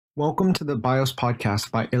Welcome to the BIOS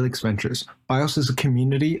podcast by Alix Ventures. BIOS is a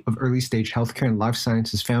community of early-stage healthcare and life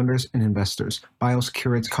sciences founders and investors. BIOS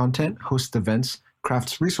curates content, hosts events,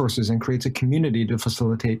 crafts resources, and creates a community to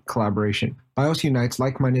facilitate collaboration. BIOS unites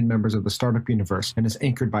like-minded members of the startup universe and is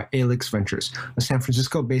anchored by Alix Ventures, a San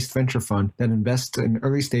Francisco-based venture fund that invests in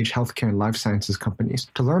early-stage healthcare and life sciences companies.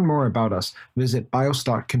 To learn more about us, visit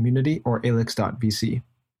bios.community or alix.vc.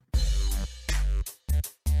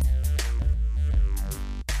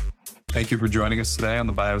 Thank you for joining us today on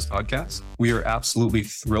the BIOS podcast. We are absolutely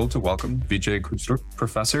thrilled to welcome Vijay, Kuchroo,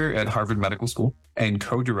 professor at Harvard Medical School and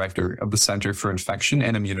co-director of the Center for Infection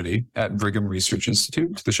and Immunity at Brigham Research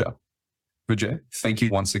Institute, to the show. Vijay, thank you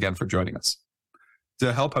once again for joining us.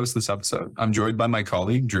 To help host this episode, I'm joined by my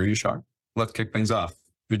colleague, Drew Yashar. Let's kick things off.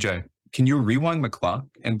 Vijay, can you rewind the clock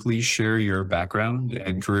and please share your background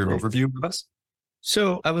and career overview with us?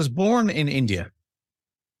 So I was born in India.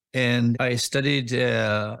 And I studied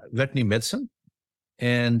veterinary medicine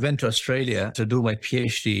and went to Australia to do my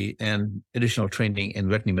PhD and additional training in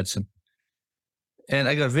veterinary medicine. And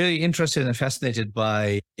I got very interested and fascinated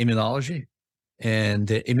by immunology. And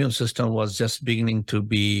the immune system was just beginning to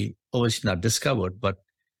be, obviously not discovered, but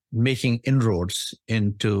making inroads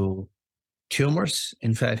into tumors.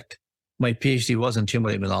 In fact, my PhD was in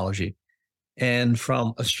tumor immunology. And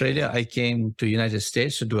from Australia, I came to the United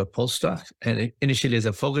States to do a postdoc, and initially as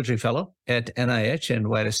a Fogarty Fellow at NIH, and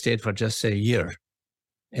where I stayed for just a year.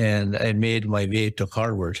 And I made my way to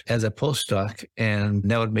Harvard as a postdoc and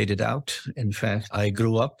never made it out. In fact, I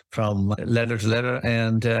grew up from letter to letter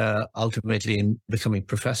and ultimately in becoming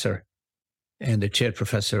professor and a chair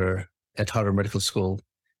professor at Harvard Medical School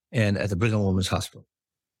and at the Brigham Women's Hospital.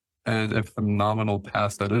 And a phenomenal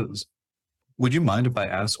path that is. Would you mind if I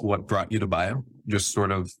ask what brought you to bio? Just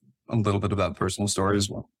sort of a little bit of that personal story as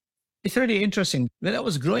well. It's really interesting. When I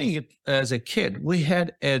was growing up as a kid, we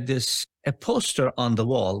had a poster on the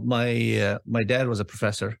wall. My dad was a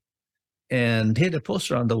professor, and he had a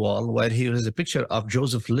poster on the wall where he was a picture of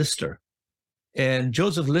Joseph Lister. And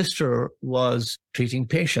Joseph Lister was treating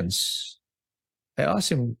patients. I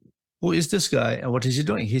asked him, who is this guy and what is he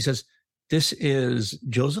doing? He says, this is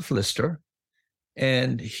Joseph Lister.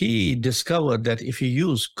 And he discovered that if you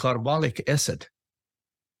use carbolic acid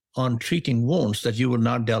on treating wounds, that you will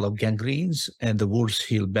not develop gangrenes and the wounds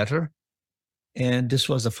heal better. And this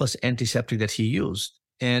was the first antiseptic that he used.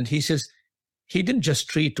 And he says he didn't just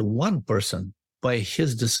treat one person. By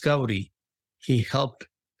his discovery, he helped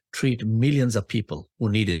treat millions of people who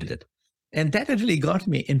needed it. And that really got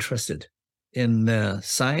me interested in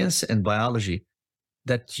science and biology,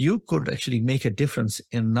 that you could actually make a difference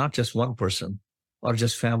in not just one person or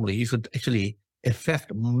just family. You could actually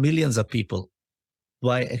affect millions of people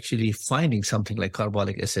by actually finding something like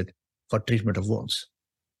carbolic acid for treatment of wounds.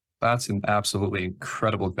 That's an absolutely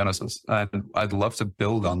incredible genesis. I'd love to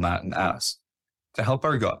build on that and ask, to help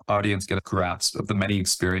our audience get a grasp of the many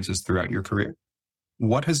experiences throughout your career,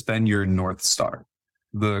 what has been your North Star,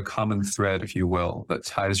 the common thread, if you will, that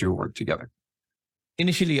ties your work together?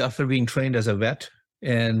 Initially, after being trained as a vet,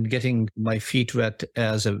 and getting my feet wet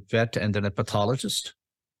as a vet and then a pathologist,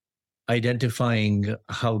 identifying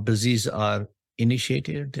how diseases are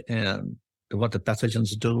initiated and what the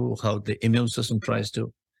pathogens do, how the immune system tries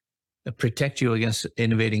to protect you against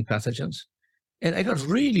invading pathogens. And I got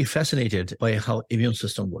really fascinated by how immune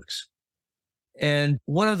system works. And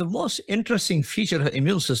one of the most interesting features of the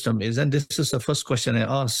immune system is, and this is the first question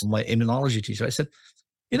I asked my immunology teacher, I said,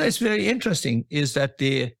 it's very interesting, is that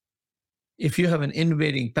if you have an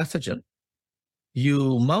invading pathogen,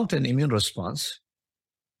 you mount an immune response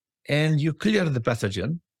and you clear the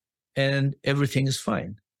pathogen and everything is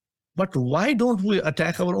fine. But why don't we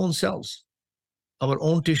attack our own cells, our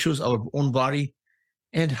own tissues, our own body?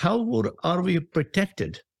 And how are we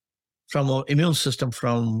protected from our immune system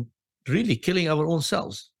from really killing our own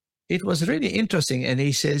cells? It was really interesting. And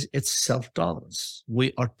he says it's self-tolerance.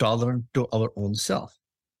 We are tolerant to our own self.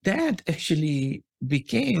 That actually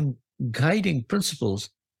became guiding principles,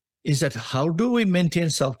 is that how do we maintain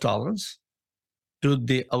self-tolerance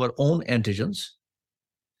to our own antigens?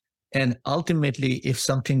 And ultimately, if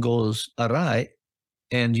something goes awry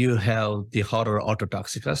and you have the horror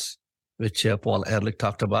autotoxicus, which Paul Ehrlich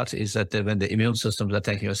talked about, is that when the immune system is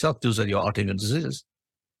attacking yourself, those are your autoimmune diseases.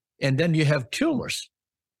 And then you have tumors,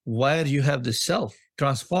 where you have the self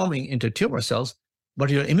transforming into tumor cells, but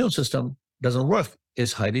your immune system doesn't work.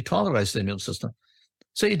 It's highly tolerized, the immune system.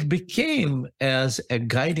 So it became as a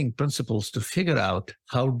guiding principles to figure out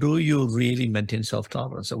how do you really maintain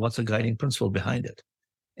self-tolerance and what's the guiding principle behind it.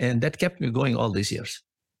 And that kept me going all these years.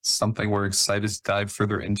 Something we're excited to dive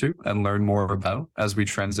further into and learn more about as we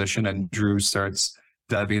transition and Drew starts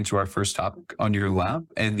diving into our first topic on your lab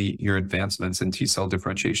and your advancements in T-cell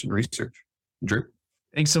differentiation research. Drew?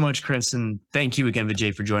 Thanks so much, Chris. And thank you again,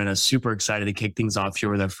 Vijay, for joining us. Super excited to kick things off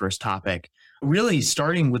here with our first topic. Really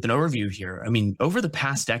starting with an overview here. I mean, over the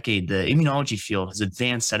past decade, the immunology field has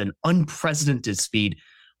advanced at an unprecedented speed,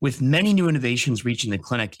 with many new innovations reaching the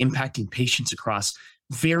clinic, impacting patients across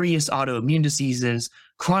various autoimmune diseases,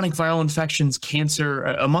 chronic viral infections, cancer,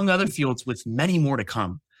 among other fields, with many more to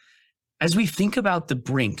come. As we think about the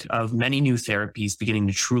brink of many new therapies beginning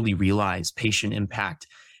to truly realize patient impact,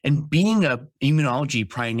 and being an immunology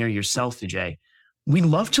pioneer yourself, Vijay, we'd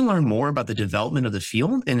love to learn more about the development of the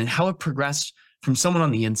field and how it progressed from someone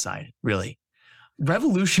on the inside, really.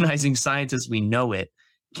 Revolutionizing science as we know it,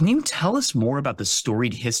 can you tell us more about the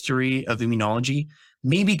storied history of immunology?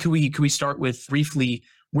 Maybe could we start with briefly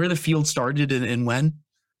where the field started and when?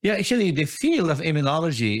 Yeah, actually, the field of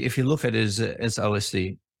immunology, if you look at it, is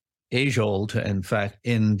obviously age-old. In fact,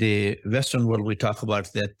 in the Western world, we talk about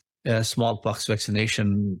that smallpox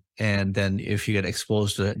vaccination, and then if you get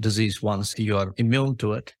exposed to a disease once, you are immune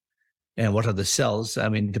to it. And what are the cells? I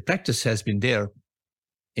mean, the practice has been there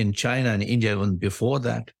in China and India even before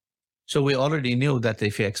that. So we already knew that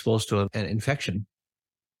if you're exposed to an infection,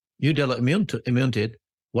 you develop immune to it.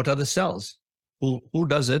 What are the cells? Who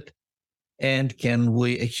does it? And can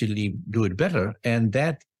we actually do it better? And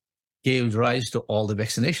that gave rise to all the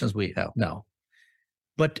vaccinations we have now.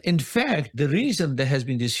 But in fact, the reason there has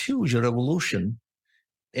been this huge revolution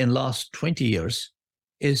in the last 20 years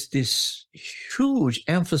is this huge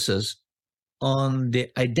emphasis on the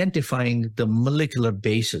identifying the molecular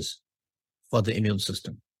basis for the immune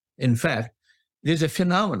system. In fact, there's a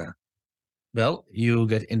phenomena. Well, you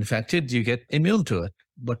get infected, you get immune to it.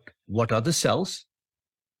 But what are the cells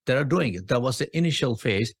that are doing it? That was the initial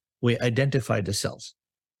phase. We identified the cells.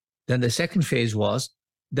 Then the second phase was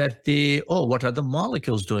that what are the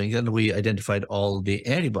molecules doing? And we identified all the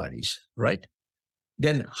antibodies, right?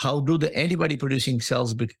 Then how do the antibody producing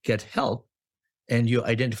cells get help? And you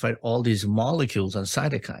identified all these molecules and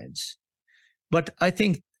cytokines. But I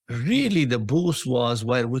think really the boost was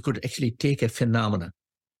where we could actually take a phenomena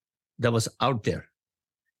that was out there,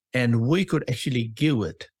 and we could actually give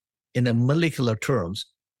it in a molecular terms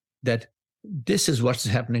that this is what's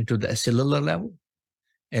happening to the cellular level,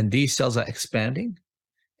 and these cells are expanding,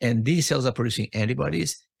 and these cells are producing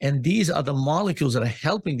antibodies, and these are the molecules that are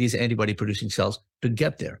helping these antibody-producing cells to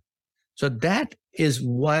get there. So that is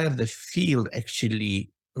where the field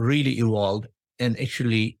actually really evolved, and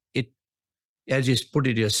actually it, as you put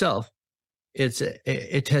it yourself,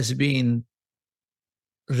 it has been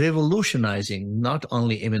revolutionizing not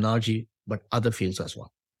only immunology, but other fields as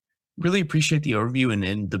well. Really appreciate the overview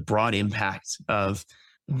and the broad impact of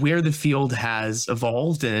where the field has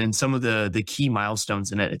evolved and some of the key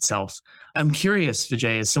milestones in it itself. I'm curious,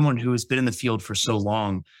 Vijay, as someone who has been in the field for so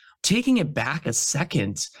long, taking it back a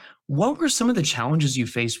second, what were some of the challenges you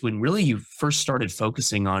faced when really you first started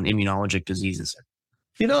focusing on immunologic diseases?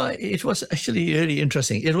 You know, it was actually really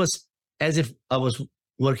interesting. It was as if I was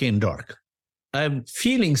working in dark. I'm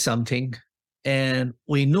feeling something and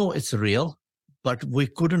we know it's real, but we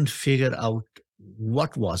couldn't figure out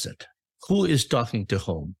what was it, who is talking to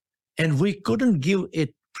whom. And we couldn't give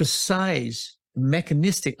it precise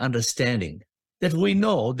mechanistic understanding that we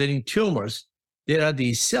know that in tumors, there are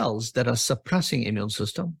these cells that are suppressing immune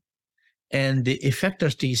system, and the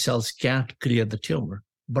effector T cells can't clear the tumor.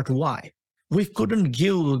 But why? We couldn't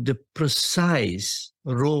give the precise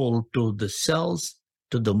role to the cells,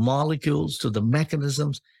 to the molecules, to the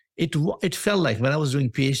mechanisms. It felt like, when I was doing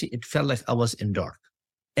PhD, it felt like I was in dark.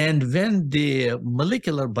 And when the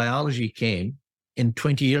molecular biology came in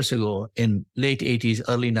 20 years ago, in late 80s,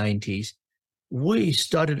 early 90s, we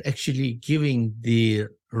started actually giving the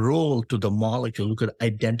role to the molecule. We could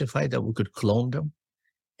identify that, we could clone them.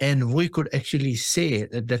 And we could actually say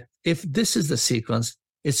that if this is the sequence,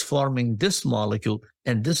 it's forming this molecule,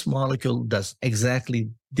 and this molecule does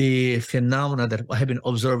exactly the phenomena that I have been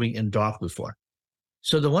observing in dark before.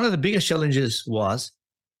 So one of the biggest challenges was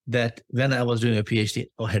that when I was doing a PhD,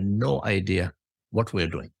 I had no idea what we were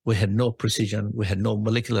doing. We had no precision. We had no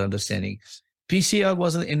molecular understanding. PCR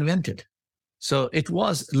wasn't invented. So it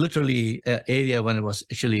was literally an area when it was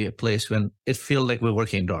actually a place when it felt like we're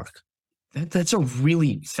working dark. That's a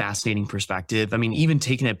really fascinating perspective. I mean, even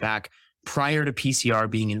taking it back prior to PCR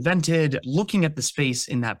being invented, looking at the space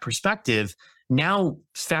in that perspective, now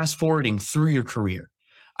fast forwarding through your career,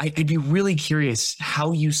 I'd be really curious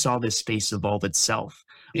how you saw this space evolve itself.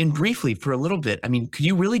 And briefly, for a little bit, I mean, could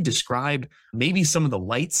you really describe maybe some of the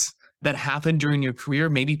lights that happened during your career,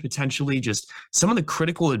 maybe potentially just some of the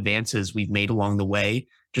critical advances we've made along the way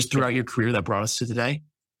just throughout your career that brought us to today?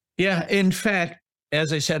 Yeah, in fact,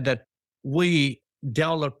 as I said, that we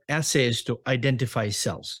developed assays to identify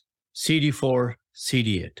cells, CD4,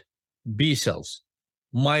 CD8, B cells,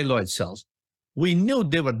 myeloid cells. We knew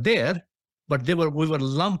they were there, but we were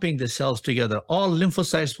lumping the cells together. All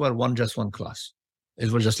lymphocytes were just one class.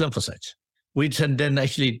 It was just lymphocytes. We then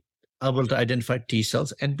actually able to identify T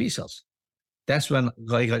cells and B cells. That's when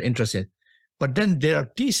I got interested. But then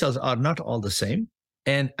T cells are not all the same.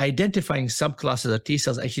 And identifying subclasses of T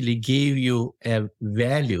cells actually gave you a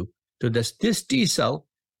value to this. This T cell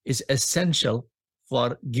is essential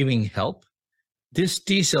for giving help. This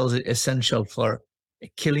T cell is essential for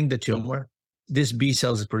killing the tumor. This B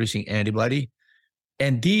cell is producing antibody.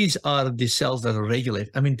 And these are the cells that are regulated.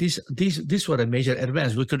 I mean, these were a major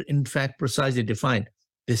advance. We could, in fact, precisely define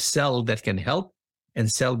the cell that can help and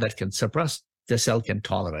cell that can suppress, the cell can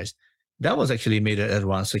tolerize. That was actually a major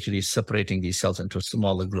advance, actually separating these cells into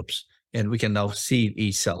smaller groups. And we can now see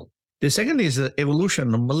each cell. The second is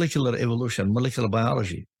evolution, molecular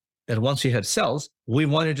biology. That once you had cells, we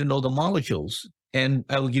wanted to know the molecules. And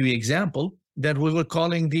I will give you an example that we were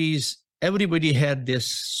calling these, everybody had this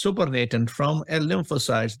supernatant from a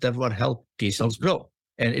lymphocytes that would help T cells grow.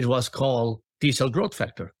 And it was called T cell growth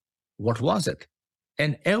factor. What was it?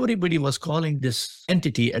 And everybody was calling this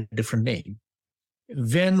entity a different name.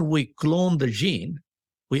 When we cloned the gene,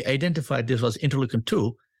 we identified this was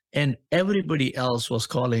interleukin-2, and everybody else was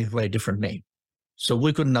calling it by a different name. So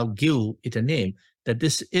we could now give it a name that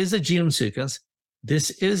this is a genome sequence, this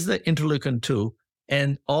is the interleukin-2,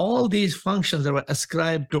 and all these functions that were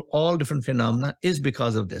ascribed to all different phenomena is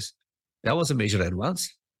because of this. That was a major advance.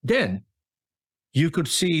 Then you could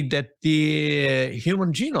see that the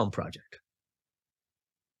Human Genome Project,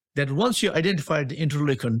 that once you identified the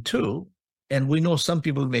interleukin-2, and we know some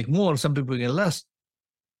people make more, some people make less,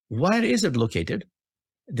 where is it located?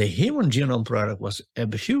 The Human Genome Project was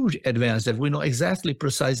a huge advance that we know exactly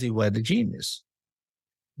precisely where the gene is.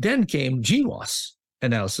 Then came GWAS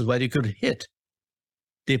analysis, where you could hit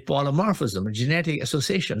the polymorphism, genetic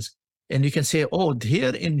associations, and you can say, oh,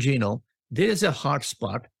 here in genome, there is a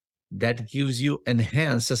hotspot that gives you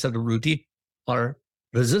enhanced susceptibility or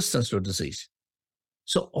resistance to disease.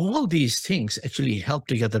 So all these things actually help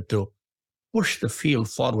together to push the field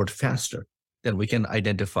forward faster. Then we can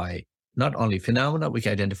identify not only phenomena, we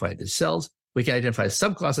can identify the cells, we can identify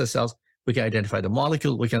subclasses of cells, we can identify the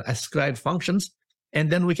molecule, we can ascribe functions, and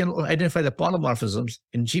then we can identify the polymorphisms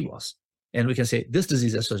in GWAS. And we can say this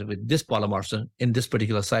disease is associated with this polymorphism in this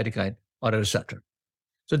particular cytokine or a receptor.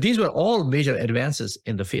 So these were all major advances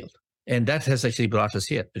in the field. And that has actually brought us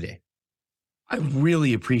here today. I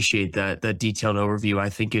really appreciate that detailed overview. I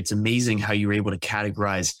think it's amazing how you were able to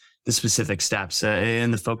categorize the specific steps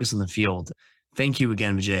and the focus on the field. Thank you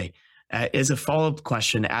again, Vijay. As a follow-up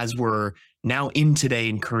question, as we're now in today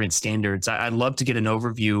in current standards, I'd love to get an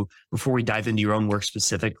overview before we dive into your own work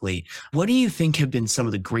specifically. What do you think have been some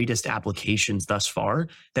of the greatest applications thus far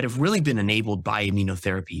that have really been enabled by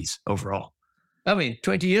immunotherapies overall? I mean,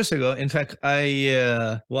 20 years ago, in fact,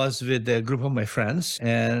 I was with a group of my friends,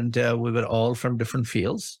 and we were all from different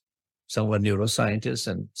fields. Some were neuroscientists,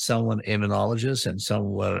 and some were immunologists, and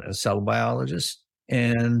some were cell biologists.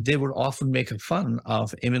 And they would often make fun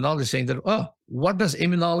of immunology, saying that, oh, what does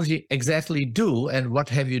immunology exactly do, and what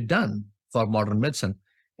have you done for modern medicine?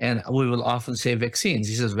 And we will often say vaccines.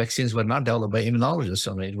 He says vaccines were not developed by immunologists.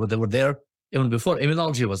 I mean, they were there even before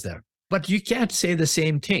immunology was there. But you can't say the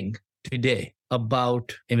same thing today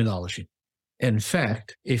about immunology. In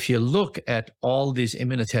fact, if you look at all these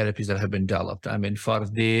immunotherapies that have been developed, I mean, for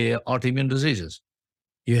the autoimmune diseases,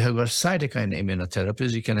 you have a cytokine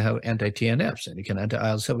immunotherapies, you can have anti-TNFs, and you can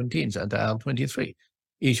anti-IL-17s, anti-IL-23,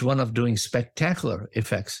 each one of doing spectacular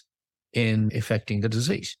effects in affecting the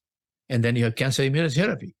disease. And then you have cancer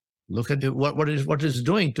immunotherapy. Look at what it's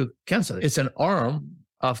doing to cancer. It's an arm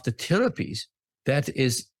of the therapies that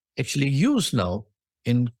is actually used now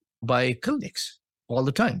by clinics all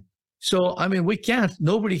the time. So, I mean,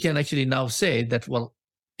 nobody can actually now say that, well,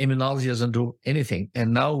 immunology doesn't do anything.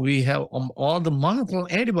 And now we have all the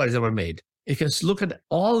monoclonal antibodies that were made. You can look at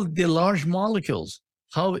all the large molecules,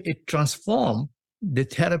 how it transformed the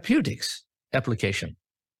therapeutics application,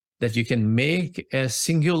 that you can make a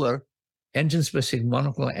singular engine-specific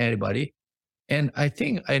monoclonal antibody. And I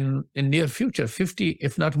think in near future, 50,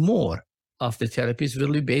 if not more, of the therapies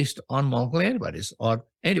will be based on monoclonal antibodies or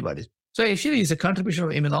antibodies. So actually, it's a contribution of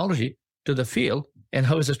immunology to the field and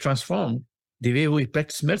how it has transformed the way we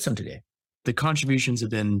practice medicine today. The contributions have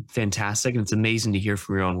been fantastic, and it's amazing to hear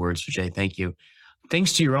from your own words, Vijay. Thank you.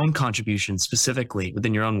 Thanks to your own contributions specifically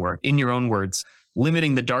within your own work, in your own words,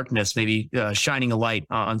 limiting the darkness, maybe shining a light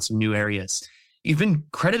on some new areas. You've been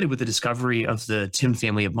credited with the discovery of the TIM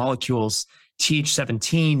family of molecules,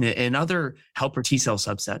 Th17, and other helper T cell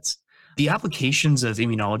subsets. The applications of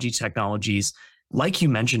immunology technologies, like you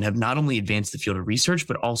mentioned, have not only advanced the field of research,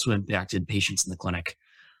 but also impacted patients in the clinic.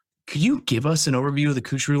 Could you give us an overview of the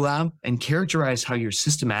Kuchroo lab and characterize how you're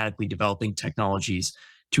systematically developing technologies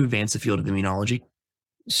to advance the field of immunology?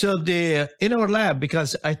 So in our lab,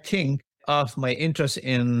 because I think of my interest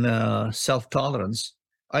in self-tolerance,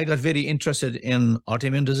 I got very interested in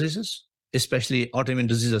autoimmune diseases, especially autoimmune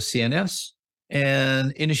disease of CNS.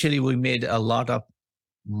 And initially, we made a lot of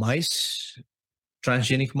mice,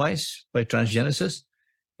 transgenic mice by transgenesis.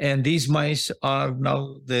 And these mice are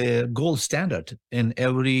now the gold standard. In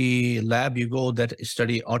every lab you go that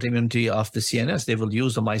study autoimmunity of the CNS, they will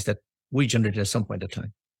use the mice that we generated at some point in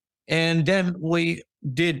time. And then we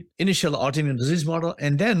did initial autoimmune disease model.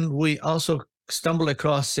 And then we also stumbled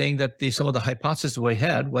across saying that some of the hypotheses we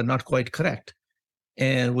had were not quite correct.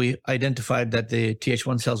 And we identified that the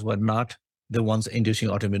Th1 cells were not the ones inducing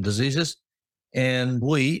autoimmune diseases. And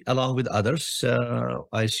we, along with others,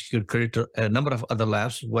 I should credit to a number of other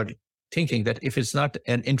labs, were thinking that if it's not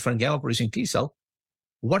an interferon gamma producing T cell,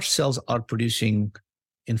 what cells are producing,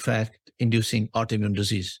 in fact, inducing autoimmune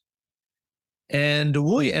disease? And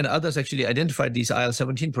we and others actually identified these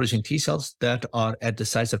IL-17 producing T cells that are at the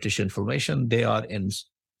sites of tissue inflammation. They are in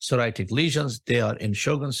psoriatic lesions. They are in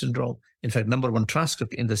Sjogren's syndrome. In fact, number one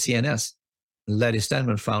transcript in the CNS, Larry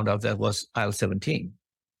Steinman found out that was IL-17.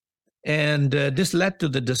 And this led to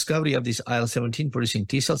the discovery of these IL-17 producing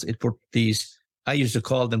T cells. It put these, I used to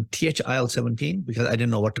call them TH-IL-17 because I didn't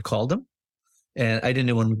know what to call them. And I didn't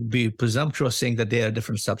even be presumptuous saying that they are a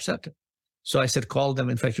different subset. So I said, call them.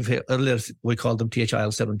 In fact, earlier we called them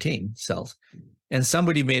TH-IL-17 cells. And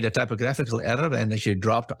somebody made a typographical error and actually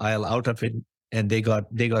dropped IL out of it. And they got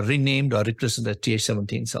renamed or rechristened as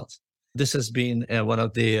TH-17 cells. This has been one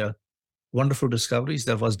of the wonderful discoveries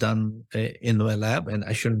that was done in my lab, and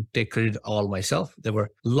I shouldn't take credit all myself. There were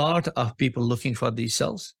a lot of people looking for these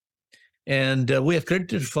cells, and we are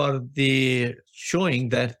credited for the showing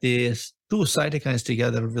that these two cytokines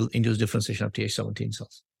together will induce differentiation of Th17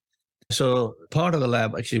 cells. So part of the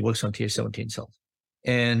lab actually works on Th17 cells,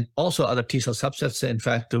 and also other T cell subsets. In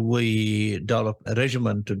fact, we developed a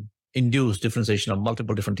regimen to induce differentiation of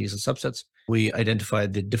multiple different T cell subsets. We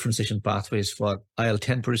identified the differentiation pathways for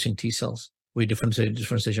IL-10 producing T cells. We differentiated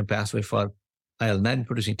differentiation pathway for IL-9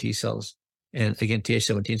 producing T cells, and again,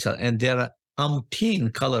 Th17 cell. And there are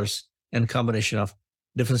umpteen colors and combination of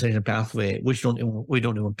differentiation pathway, which we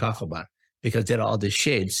don't even talk about because there are all the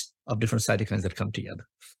shades of different cytokines that come together.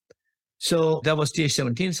 So that was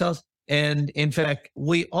Th17 cells. And in fact,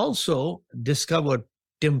 we also discovered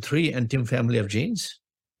TIM3 and TIM family of genes.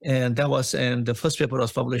 And the first paper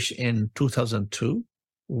was published in 2002,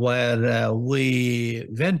 where we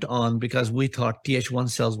went on because we thought Th1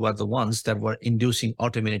 cells were the ones that were inducing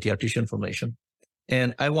autoimmunity or tissue inflammation.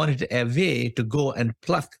 And I wanted a way to go and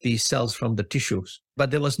pluck these cells from the tissues, but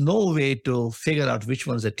there was no way to figure out which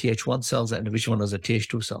one is a Th1 cells and which one was a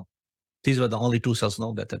Th2 cell. These were the only two cells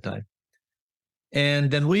known at the time. And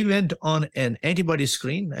then we went on an antibody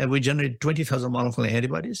screen, and we generated 20,000 monoclonal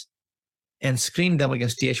antibodies and screened them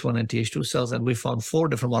against Th1 and Th2 cells. And we found 4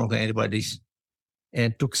 different monoclonal antibodies,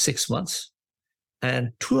 and it took 6 months.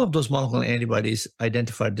 And 2 of those monoclonal antibodies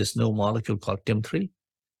identified this new molecule called TIM3.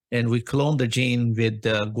 And we cloned the gene with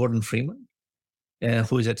Gordon Freeman,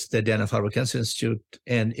 who is at the Dana-Farber Cancer Institute.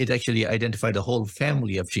 And it actually identified a whole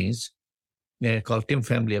family of genes called TIM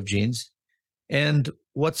family of genes. And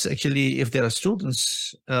what's actually, if there are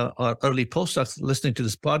students or early postdocs listening to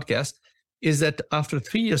this podcast, is that after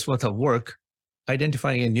 3 years worth of work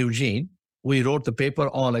identifying a new gene, we wrote the paper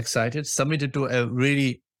all excited, submitted to a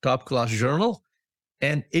really top class journal,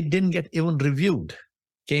 and it didn't get even reviewed,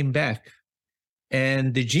 came back.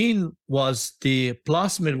 And the gene the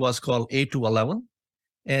plasmid was called A211,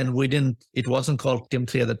 and it wasn't called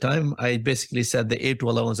TIM3 at the time. I basically said the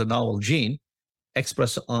A211 is a novel gene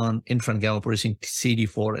expressed on interferon gamma producing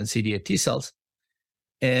CD4 and CD8 T cells.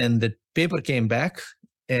 And the paper came back,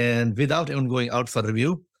 and without even going out for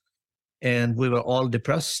review, and we were all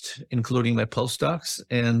depressed, including my postdocs.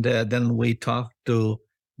 And then we talked to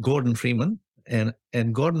Gordon Freeman, and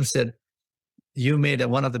Gordon said, you made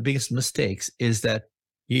one of the biggest mistakes is that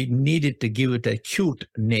you needed to give it a cute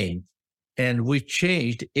name. And we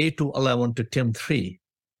changed A211 to TIM3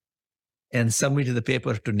 and submitted the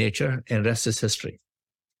paper to Nature, and rest is history.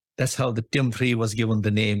 That's how the TIM3 was given the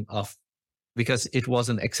name of, because it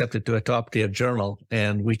wasn't accepted to a top tier journal,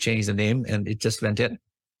 and we changed the name and it just went in.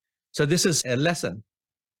 So this is a lesson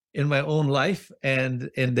in my own life and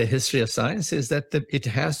in the history of science is that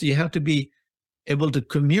you have to be able to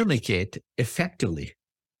communicate effectively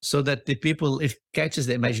so that the people, it catches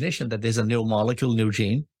the imagination that there's a new molecule, new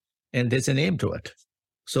gene, and there's a name to it.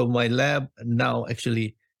 So my lab now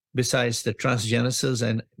actually, besides the transgenesis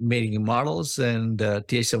and making models and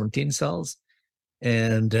Th17 cells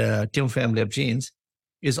and TIM family of genes,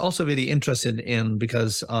 is also very interested in,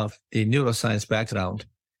 because of the neuroscience background,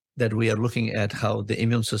 that we are looking at how the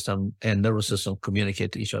immune system and nervous system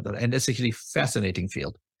communicate to each other. And it's actually a fascinating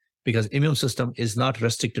field because immune system is not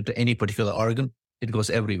restricted to any particular organ. It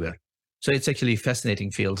goes everywhere. So it's actually a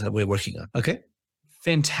fascinating field that we're working on. Okay.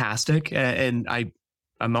 Fantastic. And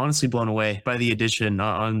I'm honestly blown away by the addition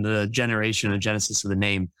on the generation and genesis of the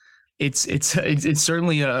name. It's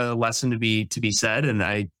certainly a lesson to be said.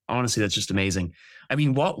 And honestly, that's just amazing. I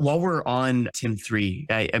mean, while we're on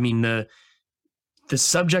TIM3, I mean, the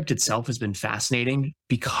subject itself has been fascinating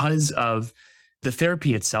because of the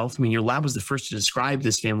therapy itself. I mean, your lab was the first to describe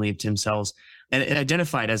this family of TIM cells and it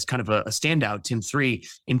identified as kind of a standout, TIM3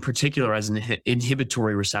 in particular, as an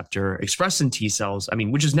inhibitory receptor expressed in T cells, I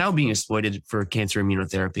mean, which is now being exploited for cancer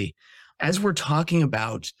immunotherapy. As we're talking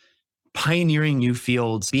about pioneering new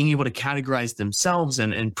fields, being able to categorize themselves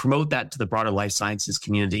and promote that to the broader life sciences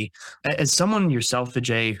community, as someone yourself,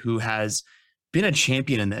 Vijay, who has been a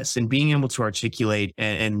champion in this and being able to articulate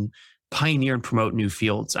and pioneer and promote new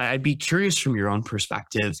fields, I'd be curious from your own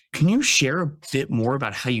perspective, can you share a bit more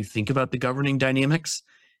about how you think about the governing dynamics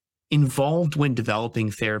involved when developing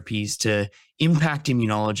therapies to impact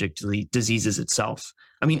immunologic diseases itself?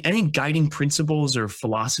 I mean, any guiding principles or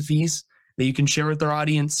philosophies that you can share with our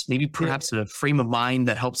audience, maybe perhaps a frame of mind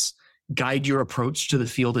that helps guide your approach to the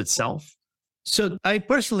field itself? So I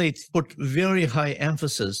personally put very high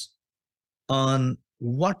emphasis on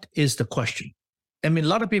what is the question. I mean, a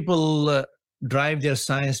lot of people drive their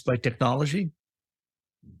science by technology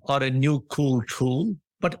or a new cool tool.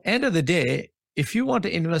 But at the end of the day, if you want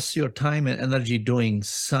to invest your time and energy doing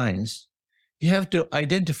science, you have to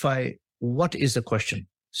identify what is the question.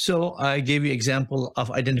 So I gave you example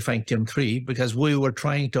of identifying TIM3 because we were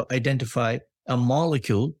trying to identify a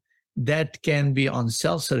molecule that can be on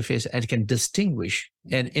cell surface and can distinguish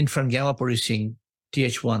an infrared gamma producing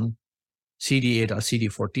Th1, CD8 or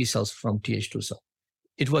CD4 T cells from Th2 cell.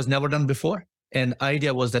 It was never done before. And the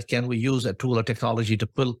idea was that can we use a tool or technology to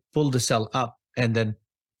pull the cell up and then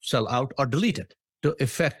cell out or delete it to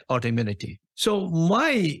affect autoimmunity. So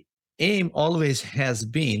my aim always has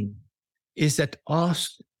been is that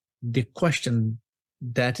ask the question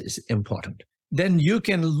that is important. Then you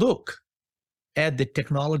can look at the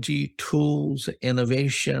technology, tools,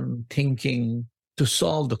 innovation, thinking to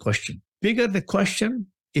solve the question. Bigger the question,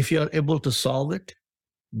 if you're able to solve it,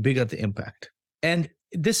 bigger the impact. And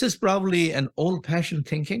this is probably an old-fashioned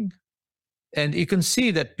thinking. And you can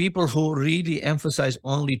see that people who really emphasize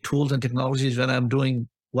only tools and technologies, when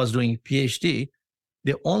was doing PhD,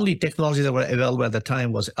 the only technology that were available at the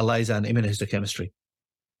time was ELISA and immunohistochemistry.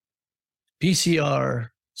 PCR,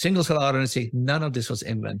 single-cell RNA-seq, none of this was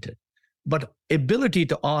invented. But ability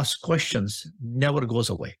to ask questions never goes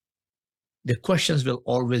away. The questions will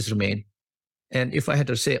always remain. And if I had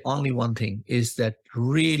to say only one thing is that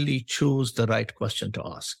really choose the right question to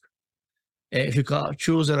ask. If you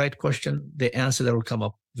choose the right question, the answer that will come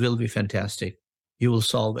up will be fantastic. You will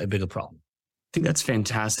solve a bigger problem. I think that's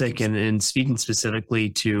fantastic. And speaking specifically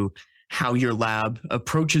to how your lab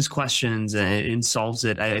approaches questions and solves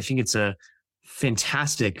it, I think it's a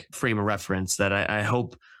fantastic frame of reference that I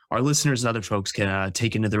hope our listeners and other folks can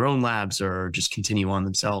take into their own labs or just continue on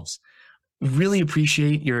themselves. Really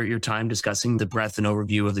appreciate your time discussing the breadth and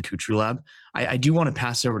overview of the Kuchroo lab. I do want to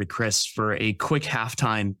pass over to Chris for a quick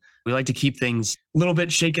halftime. We like to keep things a little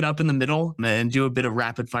bit shaken up in the middle and do a bit of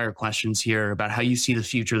rapid fire questions here about how you see the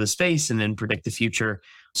future of the space and then predict the future.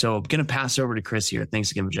 So I'm going to pass over to Chris here.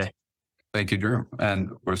 Thanks again, Vijay. Thank you, Drew.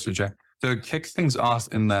 And of course, Vijay. To kick things off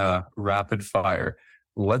in the rapid fire,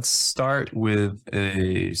 let's start with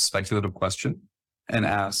a speculative question and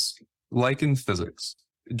ask, like in physics,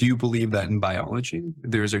 do you believe that in biology,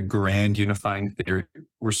 there's a grand unifying theory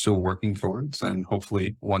we're still working towards and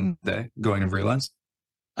hopefully one day going to realize?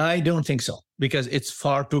 I don't think so, because it's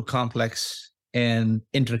far too complex and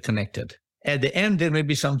interconnected. At the end, there may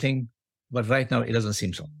be something, but right now it doesn't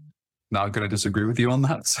seem so. Not going to disagree with you on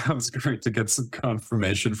that. Sounds great to get some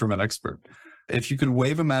confirmation from an expert. If you could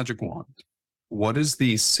wave a magic wand, what is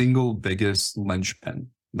the single biggest linchpin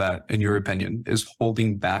that, in your opinion, is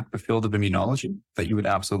holding back the field of immunology that you would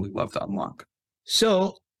absolutely love to unlock?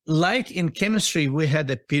 So, like in chemistry, we had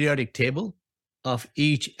a periodic table of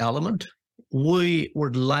each element we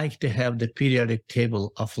would like to have the periodic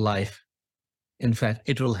table of life. In fact,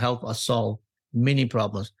 it will help us solve many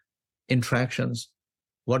problems, interactions,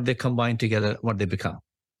 what they combine together, what they become.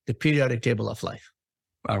 The periodic table of life.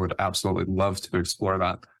 I would absolutely love to explore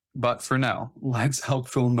that. But for now, let's help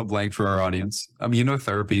fill in the blank for our audience.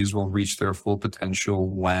 Immunotherapies will reach their full potential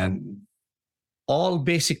when all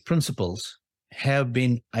basic principles have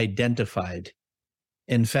been identified.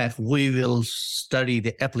 In fact, we will study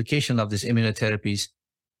the application of these immunotherapies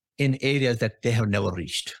in areas that they have never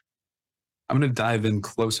reached. I'm going to dive in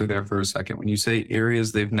closer there for a second. When you say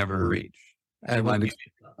areas they've never reached, I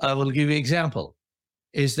will give you an example.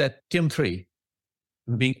 Is that TIM3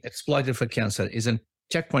 being exploited for cancer is a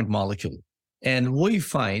checkpoint molecule. And we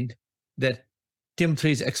find that TIM3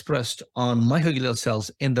 is expressed on microglial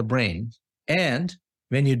cells in the brain. And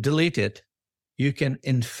when you delete it, you can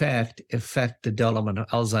in fact affect the development of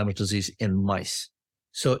Alzheimer's disease in mice.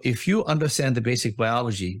 So if you understand the basic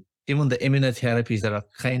biology, even the immunotherapies that are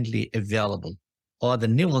kindly available or the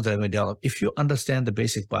new ones that are developed, if you understand the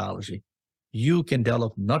basic biology, you can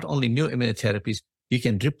develop not only new immunotherapies, you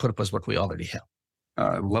can repurpose what we already have.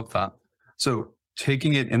 I love that. So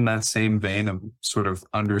taking it in that same vein of sort of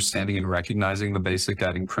understanding and recognizing the basic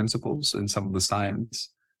guiding principles in some of the science,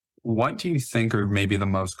 what do you think are maybe the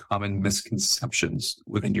most common misconceptions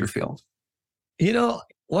within your field?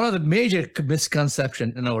 One of the major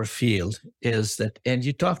misconceptions in our field is that, and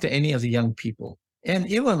you talk to any of the young people and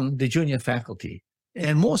even the junior faculty,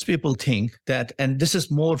 and most people think that, and this is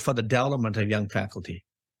more for the development of young faculty,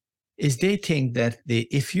 is they think that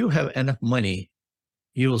if you have enough money,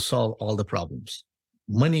 you will solve all the problems.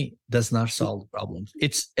 Money does not solve the problems.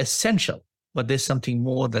 It's essential, but there's something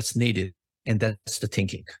more that's needed, and that's the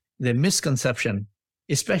thinking. The misconception,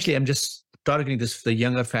 especially I'm just targeting this for the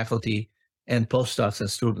younger faculty and postdocs and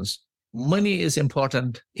students. Money is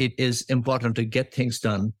important. It is important to get things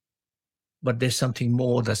done, but there's something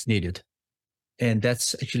more that's needed. And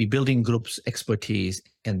that's actually building groups, expertise,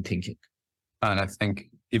 and thinking. And I think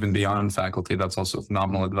even beyond faculty, that's also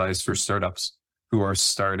phenomenal advice for startups who are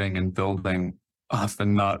starting and building,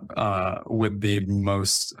 often not with the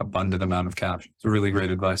most abundant amount of cash. It's really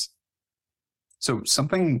great advice. So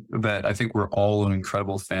something that I think we're all an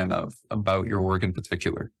incredible fan of about your work in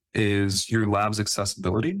particular is your lab's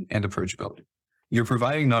accessibility and approachability. You're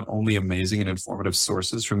providing not only amazing and informative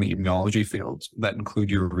sources from the immunology field that include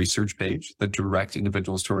your research page that direct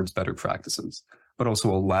individuals towards better practices, but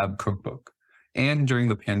also a lab cookbook. And during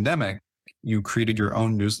the pandemic, you created your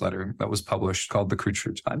own newsletter that was published called the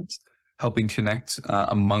Kuchroo Times, helping connect,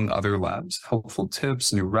 among other labs, helpful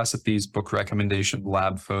tips, new recipes, book recommendation,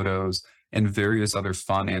 lab photos, and various other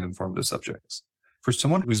fun and informative subjects. For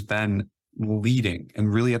someone who's been leading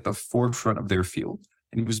and really at the forefront of their field,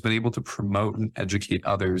 and who's been able to promote and educate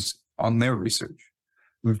others on their research.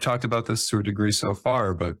 We've talked about this to a degree so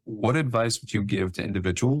far, but what advice would you give to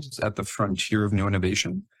individuals at the frontier of new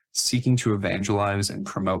innovation, seeking to evangelize and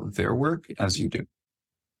promote their work as you do?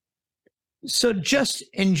 So just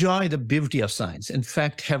enjoy the beauty of science. In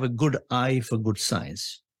fact, have a good eye for good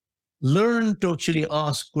science. Learn to actually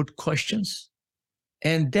ask good questions,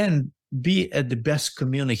 and then be the best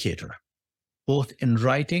communicator, both in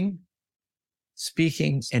writing,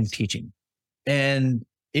 speaking, and teaching. And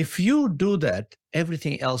if you do that,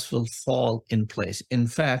 everything else will fall in place. In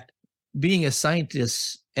fact, being a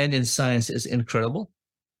scientist and in science is incredible.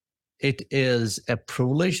 It is a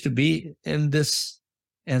privilege to be in this,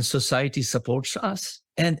 and society supports us.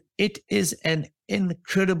 And it is an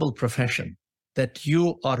incredible profession that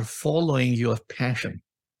you are following your passion.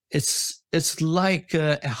 It's like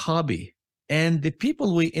a hobby. And the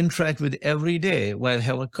people we interact with every day, while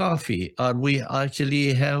having coffee, or we're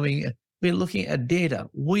looking at data.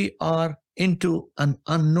 We are into an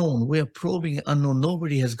unknown. We are probing unknown.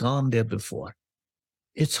 Nobody has gone there before.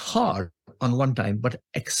 It's hard on one time, but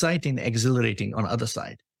exciting, exhilarating on the other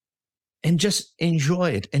side. And just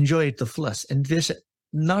enjoy it the fullest. And there's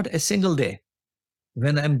not a single day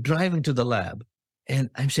when I'm driving to the lab and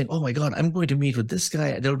I'm saying, oh my God, I'm going to meet with this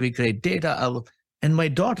guy. There'll be great data. And my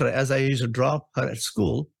daughter, as I used to drop her at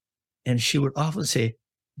school, and she would often say,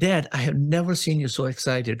 Dad, I have never seen you so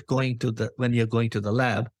excited when you're going to the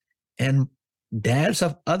lab. And dads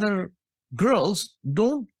of other girls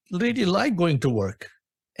don't really like going to work.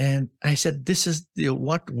 And I said, this is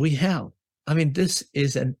what we have. I mean, this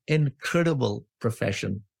is an incredible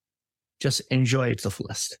profession. Just enjoy it to the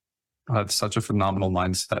fullest. That's such a phenomenal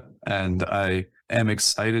mindset. And I am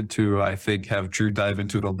excited to, I think, have Drew dive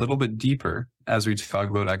into it a little bit deeper as we talk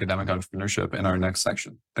about academic entrepreneurship in our next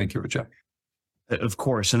section. Thank you, Vijay. Of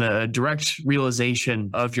course, and a direct realization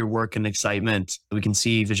of your work and excitement. We can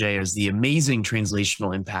see, Vijay, as the amazing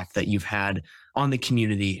translational impact that you've had on the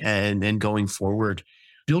community and going forward.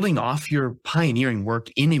 Building off your pioneering work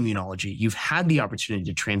in immunology, you've had the opportunity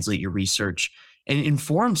to translate your research and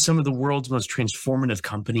inform some of the world's most transformative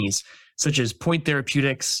companies, such as Point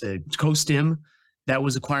Therapeutics, CoStim, that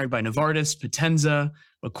was acquired by Novartis, Potenza,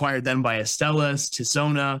 acquired then by Astellas,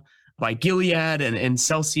 Tisona, by Gilead and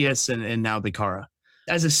Celsius and now Bicara.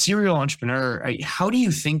 As a serial entrepreneur, how do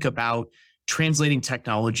you think about translating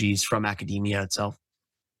technologies from academia itself?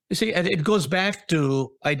 You see, and it goes back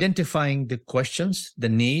to identifying the questions, the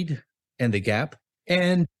need, and the gap.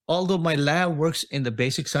 And although my lab works in the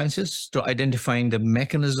basic sciences to identifying the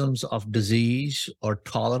mechanisms of disease or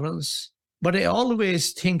tolerance, but I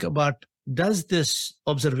always think about, does this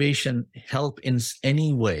observation help in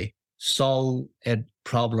any way solve a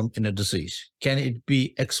problem in a disease? Can it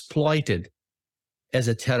be exploited as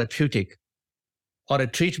a therapeutic or a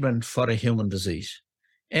treatment for a human disease?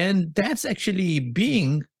 And that's actually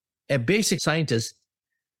being a basic scientist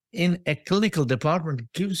in a clinical department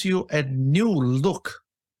gives you a new look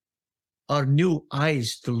or new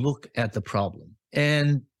eyes to look at the problem.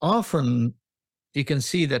 And often you can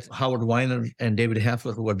see that Howard Weiner and David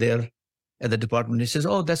Hafler, who were there at the department, he says,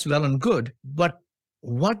 oh, that's well and good, but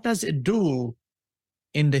what does it do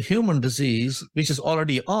in the human disease, which is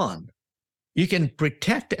already on? You can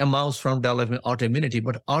protect a mouse from developing autoimmunity,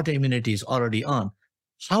 but autoimmunity is already on.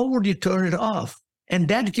 How would you turn it off? And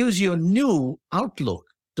that gives you a new outlook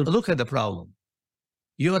to look at the problem.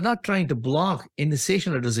 You are not trying to block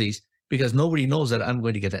initiation of disease because nobody knows that I'm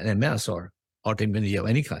going to get an MS or autoimmunity of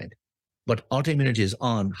any kind. But autoimmunity is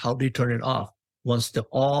on. How do you turn it off once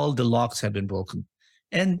all the locks have been broken?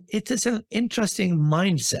 And it is an interesting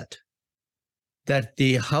mindset that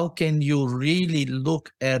how can you really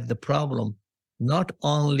look at the problem, not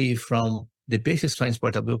only from the basic science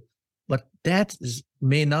point of view, but that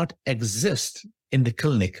may not exist in the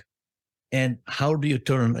clinic. And how do you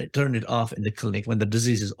turn it off in the clinic when the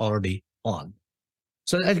disease is already on?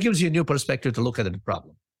 So that gives you a new perspective to look at the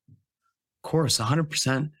problem. Of course,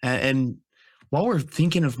 100%. And while we're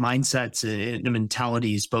thinking of mindsets and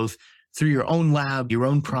mentalities, both through your own lab, your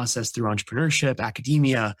own process through entrepreneurship,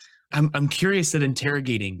 academia, I'm curious at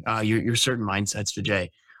interrogating your certain mindsets, Vijay,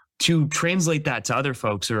 to translate that to other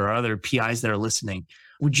folks or other PIs that are listening.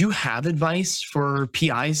 Would you have advice for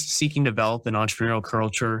PIs seeking to develop an entrepreneurial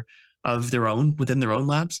culture of their own within their own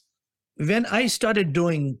labs? When I started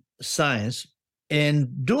doing science and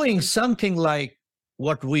doing something like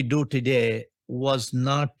what we do today was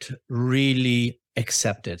not really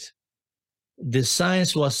accepted. The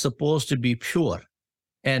science was supposed to be pure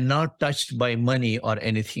and not touched by money or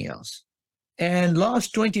anything else. And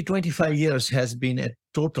last 20, 25 years has been a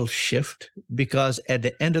total shift because at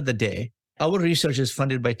the end of the day, our research is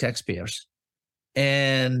funded by taxpayers.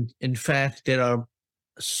 And in fact, there are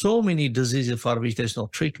so many diseases for which there's no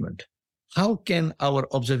treatment. How can our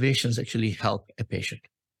observations actually help a patient?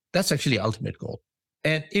 That's actually the ultimate goal.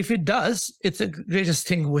 And if it does, it's the greatest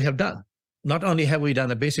thing we have done. Not only have we done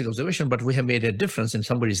a basic observation, but we have made a difference in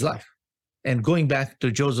somebody's life. And going back to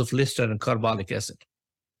Joseph Lister and carbolic acid,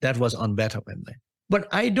 that was on beta membrane. But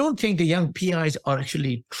I don't think the young PIs are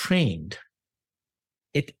actually trained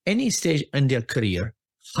at any stage in their career.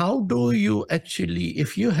 How do you actually,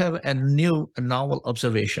 if you have a novel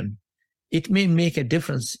observation, it may make a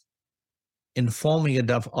difference in forming a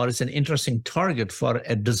dove or it's an interesting target for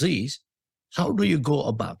a disease. How do you go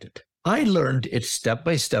about it? I learned it step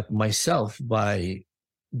by step myself by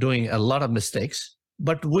doing a lot of mistakes.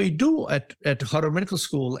 But we do at Harvard Medical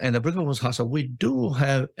School and the Brigham Women's Hospital, we do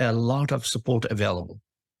have a lot of support available.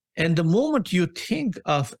 And the moment you think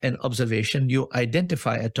of an observation, you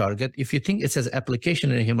identify a target. If you think it says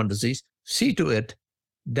application in a human disease, see to it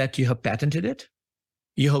that you have patented it.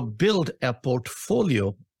 You have built a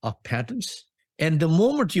portfolio of patents. And the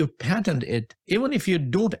moment you patent it, even if you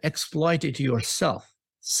don't exploit it yourself,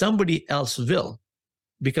 somebody else will,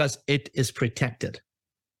 because it is protected.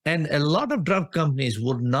 And a lot of drug companies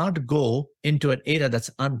would not go into an area that's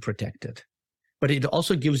unprotected. But it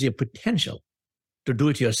also gives you a potential to do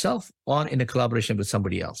it yourself or in a collaboration with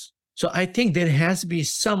somebody else. So I think there has to be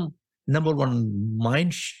some, number one,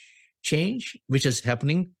 mind change, which is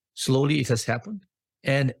happening. Slowly it has happened.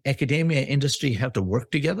 And academia and industry have to work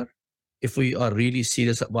together if we are really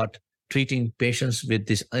serious about treating patients with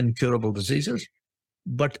these incurable diseases.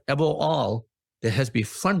 But above all, there has to be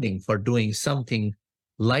funding for doing something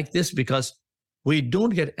like this because we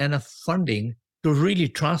don't get enough funding to really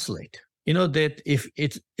translate. You know, that if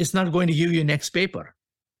it's not going to give you next paper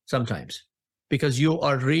sometimes. because you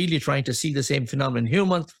are really trying to see the same phenomenon in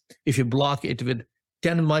humans. If you block it with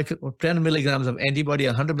 10 milligrams of antibody,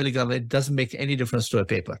 100 milligrams, it doesn't make any difference to a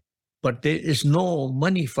paper. But there is no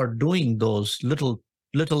money for doing those little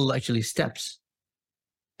actually steps.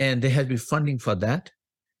 And there has to be funding for that.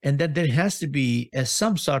 And that there has to be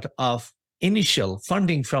some sort of initial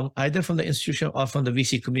funding from either from the institution or from the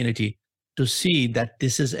VC community to see that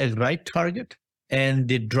this is a right target and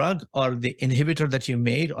the drug or the inhibitor that you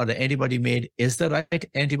made or the antibody made is the right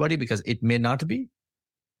antibody, because it may not be.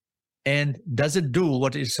 And does it do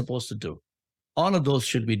what it's supposed to do? All of those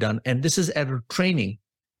should be done. And this is a training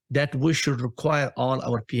that we should require all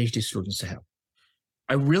our PhD students to have.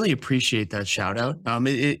 I really appreciate that shout out.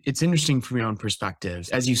 It's interesting from your own perspective,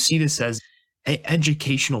 as you see this as an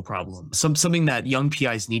educational problem, something that young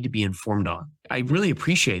PIs need to be informed on. I really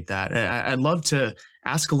appreciate that. I'd love to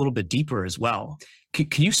ask a little bit deeper as well.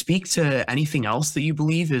 Can you speak to anything else that you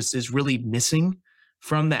believe is really missing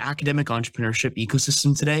from the academic entrepreneurship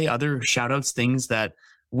ecosystem today? Other shout outs, things that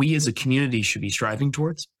we as a community should be striving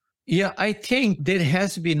towards? Yeah, I think there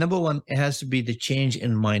has to be, number one, it has to be the change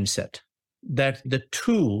in mindset that the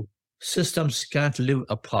two systems can't live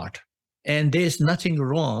apart. And there's nothing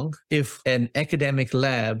wrong if an academic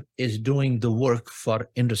lab is doing the work for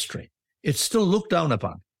industry. It's still looked down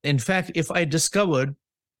upon. In fact, once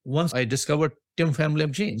I discovered TIM family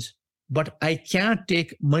of genes, but I can't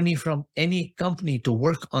take money from any company to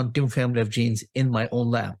work on TIM family of genes in my own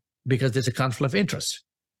lab because there's a conflict of interest.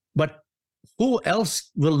 But who else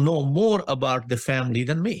will know more about the family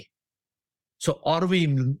than me? So are we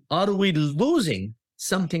losing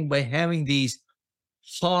something by having these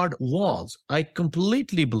hard walls? I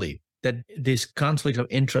completely believe that this conflict of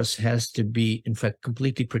interest has to be, in fact,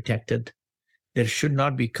 completely protected. There should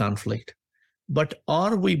not be conflict. But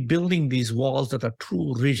are we building these walls that are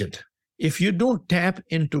too rigid? If you don't tap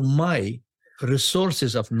into my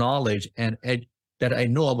resources of knowledge and that I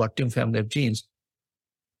know about TIM family of genes,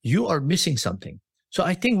 you are missing something. So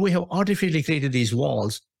I think we have artificially created these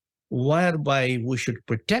walls whereby we should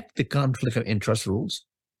protect the conflict of interest rules.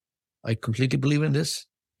 I completely believe in this.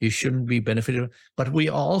 You shouldn't be benefited, but we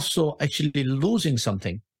are also actually losing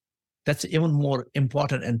something that's even more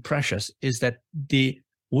important and precious, is that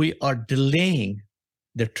we are delaying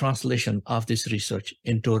the translation of this research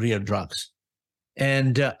into real drugs.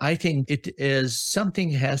 And I think it is something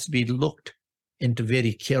has to be looked into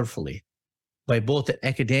very carefully by both the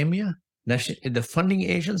academia, the funding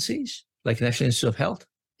agencies like National Institute of Health,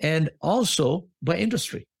 and also by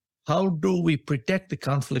industry. How do we protect the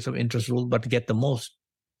conflict of interest rule, but get the most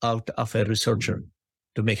out of a researcher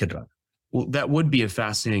to make a drug? Well, that would be a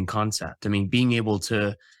fascinating concept. I mean, being able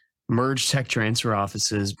to merge tech transfer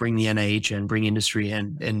offices, bring the NIH in, bring industry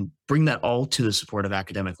in, and bring that all to the support of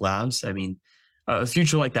academic labs. I mean, a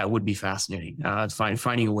future like that would be fascinating.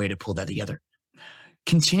 Finding a way to pull that together.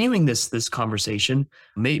 Continuing this conversation,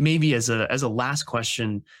 maybe as a last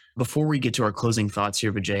question before we get to our closing thoughts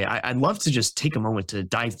here, Vijay, I'd love to just take a moment to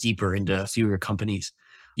dive deeper into a few of your companies.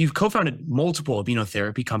 You've co-founded multiple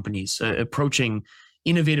immunotherapy companies approaching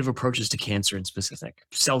innovative approaches to cancer in specific.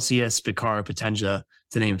 Celsius, Bicara, Potenza,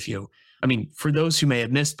 to name a few. I mean, for those who may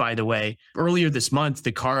have missed, by the way, earlier this month,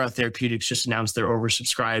 Bicara Therapeutics just announced their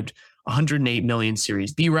oversubscribed 108 million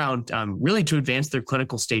Series B round, really to advance their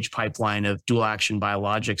clinical stage pipeline of dual action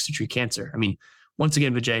biologics to treat cancer. I mean, once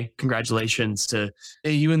again, Vijay, congratulations to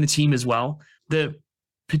you and the team as well. The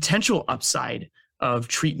potential upside of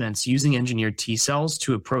treatments using engineered T cells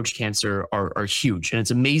to approach cancer are huge. And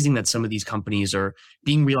it's amazing that some of these companies are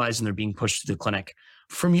being realized and they're being pushed to the clinic.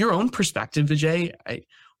 From your own perspective, Vijay,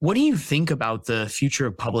 what do you think about the future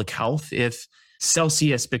of public health if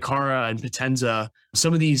Celsius, Bicara, and Potenza,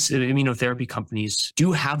 some of these immunotherapy companies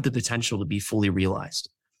do have the potential to be fully realized?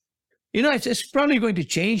 You know, it's probably going to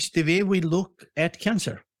change the way we look at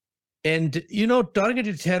cancer. And,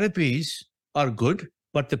 targeted therapies are good,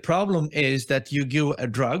 but the problem is that you give a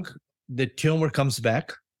drug, the tumor comes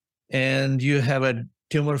back, and you have a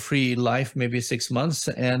tumor-free life, maybe 6 months,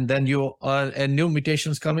 and then and new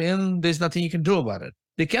mutations come in, there's nothing you can do about it.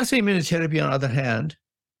 The cancer immunotherapy, on the other hand,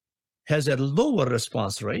 has a lower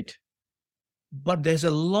response rate, but there's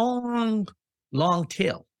a long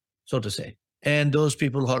tail, so to say. And those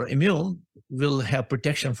people who are immune will have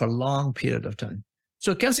protection for a long period of time.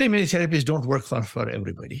 So cancer immunotherapies don't work for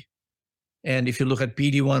everybody. And if you look at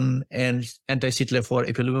PD-1 and anti-CTLA-4,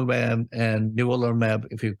 ipilimumab and nivolumab,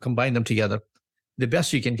 if you combine them together, the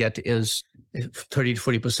best you can get is 30 to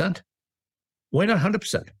 40%. Why not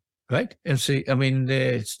 100%, right? And see,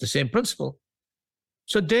 it's the same principle.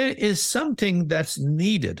 So there is something that's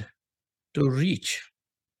needed to reach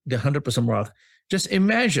the 100% mark. Just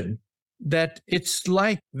imagine that it's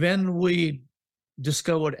like when we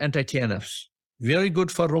discovered anti-TNFs, very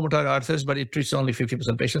good for rheumatoid arthritis, but it treats only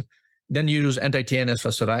 50% patients. Then you use anti-TNFs for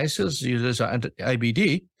psoriasis, you use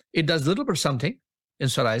IBD. It does a little bit something in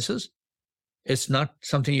psoriasis. It's not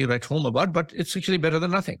something you write home about, but it's actually better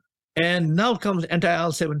than nothing. And now comes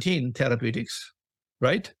anti-IL-17 therapeutics,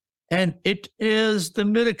 right? And it is the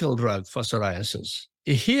miracle drug for psoriasis.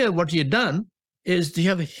 Here, what you've done is you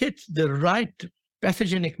have hit the right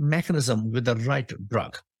pathogenic mechanism with the right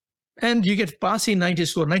drug. And you get PASI 90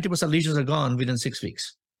 score, 90% lesions are gone within 6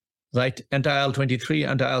 weeks, right? Anti-IL-23,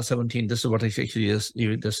 anti-IL-17, this is what it actually is.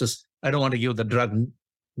 I don't want to give the drug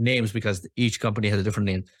names because each company has a different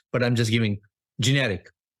name, but I'm just giving generic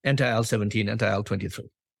anti-IL-17, anti-IL-23.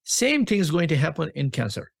 Same thing is going to happen in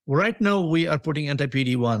cancer. Right now, we are putting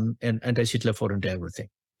anti-PD-1 and anti-CTLA-4 into everything.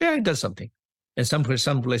 Yeah, it does something. And some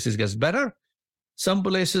places it gets better. Some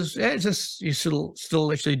places, you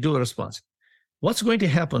still actually do a response. What's going to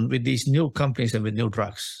happen with these new companies and with new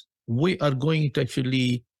drugs? We are going to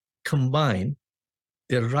actually combine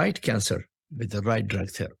the right cancer with the right drug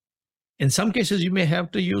therapy. In some cases, you may have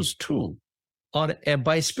to use two or a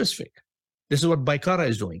bispecific. This is what Bicara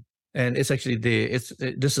is doing. And it's actually this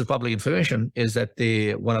is public information, is that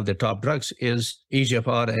one of the top drugs is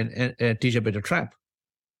EGFR and TGF-beta trap,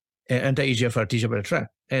 anti-EGFR TGF-beta trap.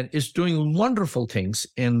 And it's doing wonderful things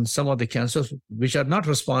in some of the cancers which are not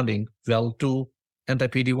responding well to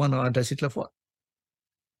anti-PD-1 or anti-CTLA-4.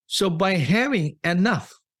 So by having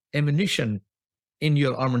enough ammunition in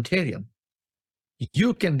your armamentarium,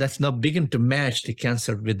 you can now begin to match the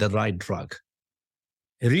cancer with the right drug,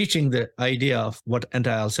 reaching the idea of what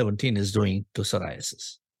anti-IL-17 is doing to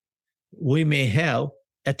psoriasis. We may have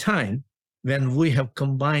a time when we have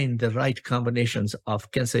combined the right combinations of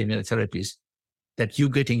cancer immunotherapies that you're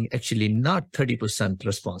getting actually not 30%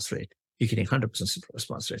 response rate, you're getting 100%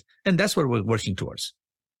 response rate. And that's what we're working towards.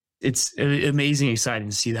 It's amazing, exciting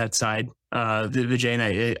to see that side, Vijay,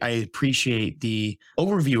 and I appreciate the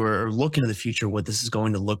overview or look into the future, what this is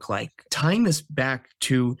going to look like. Tying this back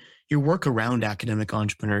to your work around academic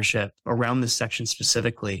entrepreneurship, around this section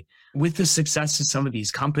specifically, with the success of some of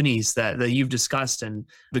these companies that you've discussed and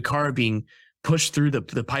Bicara being pushed through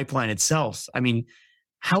the pipeline itself, I mean,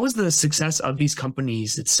 how has the success of these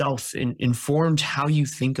companies itself informed how you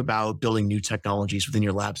think about building new technologies within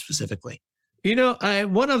your lab specifically?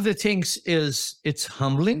 One of the things is it's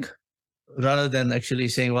humbling rather than actually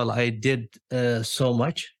saying, well, I did so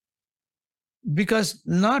much, because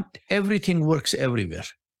not everything works everywhere.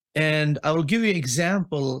 And I will give you an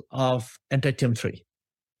example of anti-TIM3.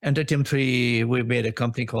 Anti-TIM3, we made a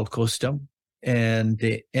company called Costim, and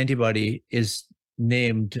the antibody is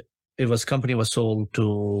named, company was sold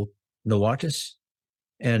to Novartis,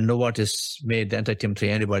 and Novartis made the anti-TIM3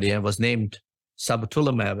 antibody and was named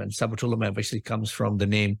sabatolimab, and sabatolimab actually comes from the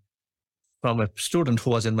name from a student who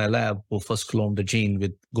was in my lab who first cloned the gene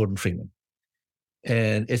with Gordon Freeman.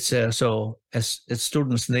 And it's so as a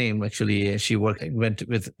student's name, actually, she went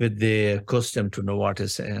with the Costim to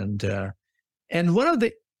Novartis. And one of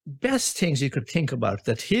the best things you could think about,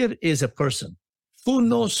 that here is a person who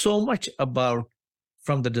knows so much about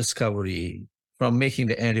from the discovery, from making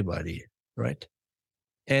the antibody, right?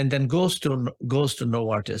 And then goes to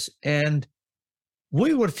Novartis. And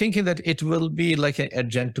we were thinking that it will be like an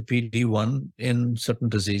adjunct to PD-1 in certain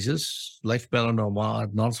diseases, like melanoma,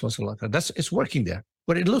 non-small cell lung cancer. It's working there.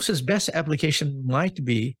 But it looks as best application might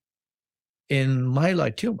be in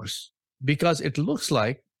myeloid tumors, because it looks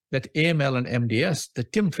like that AML and MDS, the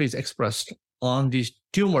TIM3 is expressed on these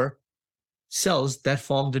tumor cells that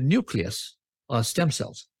form the nucleus or stem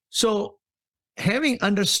cells. So having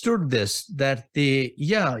understood this, that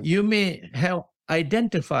you may have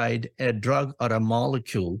identified a drug or a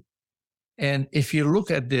molecule, and if you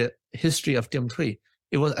look at the history of TIM3,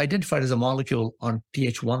 it was identified as a molecule on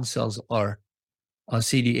Th1 cells or on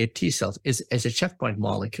CD8 T cells as a checkpoint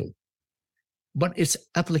molecule. But its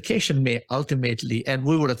application may ultimately, and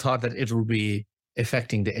we would have thought that it would be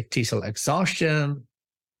affecting the T cell exhaustion.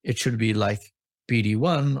 It should be like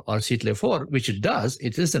PD-1 or CTLA-4, which it does.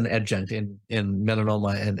 It is an adjunct in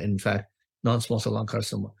melanoma and, in fact, non-small cell lung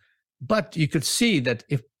carcinoma. But you could see that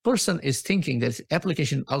if person is thinking that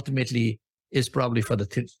application ultimately is probably for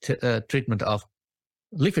the treatment of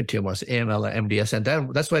liquid tumors, AML or MDS,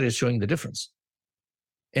 and that's why it's showing the difference.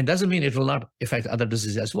 And doesn't mean it will not affect other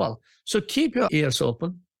diseases as well. So keep your ears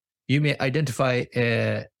open. You may identify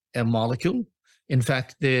a molecule. In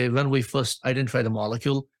fact, when we first identified the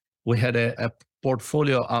molecule, we had a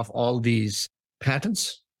portfolio of all these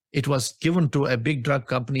patents. It was given to a big drug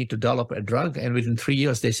company to develop a drug, and within 3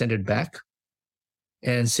 years, they sent it back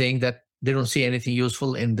and saying that they don't see anything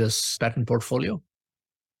useful in this patent portfolio,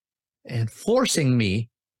 and forcing me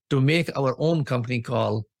to make our own company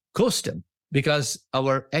called COSTEM, because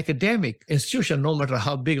our academic institution, no matter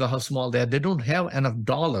how big or how small they are, they don't have enough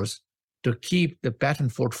dollars to keep the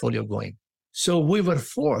patent portfolio going. So we were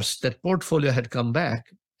forced, that portfolio had come back,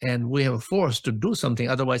 and we were forced to do something.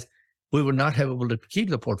 Otherwise, we would not have able to keep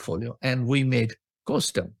the portfolio, and we made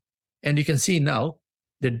COSTEM. And you can see now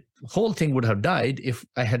the whole thing would have died if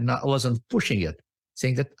I wasn't pushing it,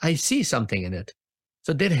 saying that I see something in it.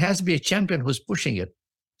 So there has to be a champion who's pushing it.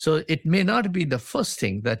 So it may not be the first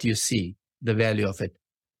thing that you see the value of it,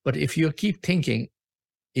 but if you keep thinking,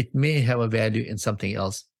 it may have a value in something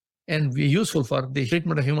else and be useful for the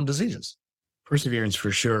treatment of human diseases. Perseverance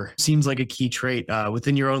for sure. Seems like a key trait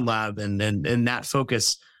within your own lab, and that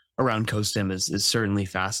focus around COSTEM is certainly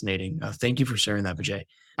fascinating. Thank you for sharing that, Vijay.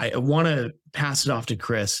 I want to pass it off to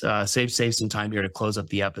Chris. Save some time here to close up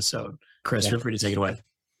the episode. Chris, feel free to take it away.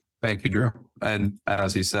 Thank you, Drew. And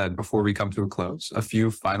as he said, before we come to a close, a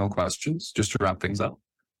few final questions just to wrap things up.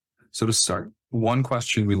 So to start, one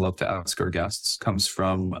question we love to ask our guests comes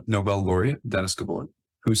from Nobel laureate Dennis Gabor,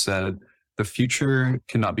 who said, "The future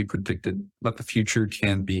cannot be predicted, but the future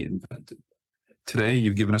can be invented." Today,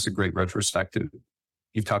 you've given us a great retrospective.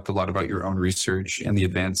 You've talked a lot about your own research and the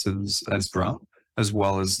advances that it's brought, as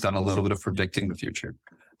well as done a little bit of predicting the future.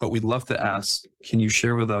 But we'd love to ask, can you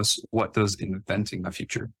share with us, what does inventing the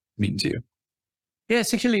future mean to you? Yeah,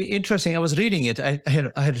 it's actually interesting. I was reading it. I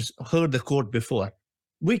had heard the quote before.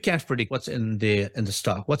 We can't predict what's in the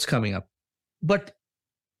stock, what's coming up. But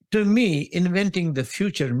to me, inventing the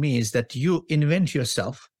future means that you invent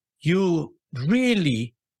yourself. You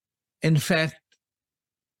really, in fact,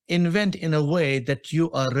 invent in a way that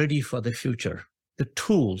you are ready for the future. The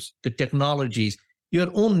tools, the technologies, your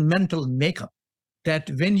own mental makeup,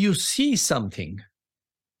 that when you see something,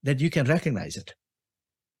 that you can recognize it.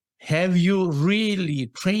 Have you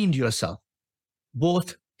really trained yourself,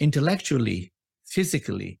 both intellectually,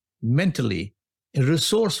 physically, mentally,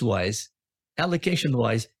 resource-wise,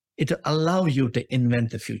 allocation-wise, it will allow you to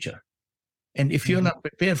invent the future. And if you're not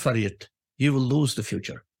prepared for it, you will lose the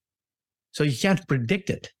future. So you can't predict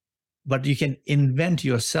it, but you can invent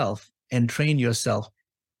yourself and train yourself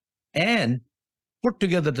and put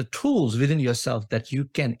together the tools within yourself that you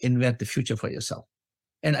can invent the future for yourself.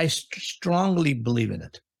 And I strongly believe in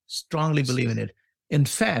it, strongly believe in it. In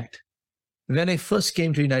fact, when I first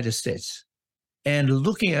came to the United States and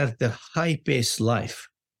looking at the high-paced life,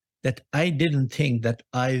 that I didn't think that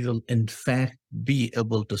I will in fact be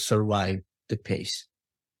able to survive the pace.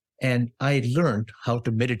 And I learned how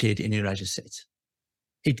to meditate in the United States.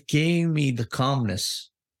 It gave me the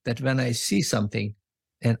calmness that when I see something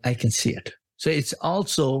and I can see it. So it's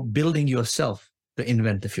also building yourself to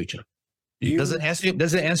invent the future. Does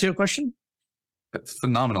it answer your question?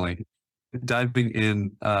 Phenomenally. Diving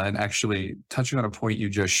in and actually touching on a point you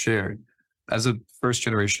just shared, as a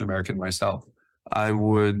first-generation American myself, I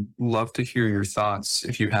would love to hear your thoughts,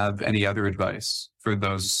 if you have any other advice for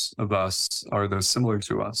those of us or those similar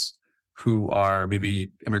to us who are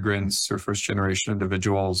maybe immigrants or first-generation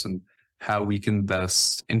individuals, and how we can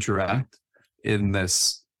best interact in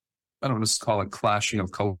this, I don't want to call it clashing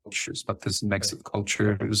of cultures, but this mix of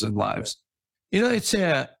cultures and lives. You know, it's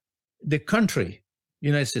the country,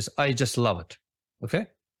 United States, I just love it, okay?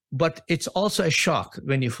 But it's also a shock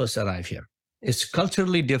when you first arrive here. It's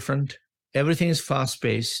culturally different. Everything is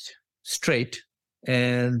fast-paced, straight,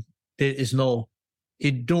 and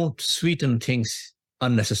it don't sweeten things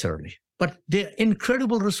unnecessarily. But they're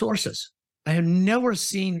incredible resources. I have never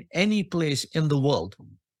seen any place in the world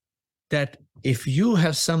that if you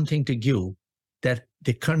have something to give, that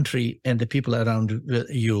the country and the people around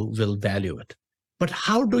you will value it. But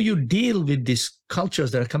how do you deal with these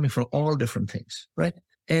cultures that are coming from all different things, right?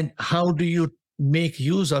 And how do you make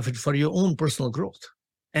use of it for your own personal growth?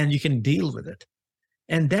 And you can deal with it.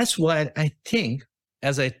 And that's why I think,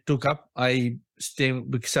 as I took up, I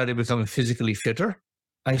started becoming physically fitter.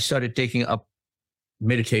 I started taking up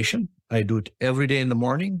meditation. I do it every day in the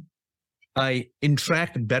morning. I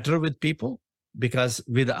interact better with people, because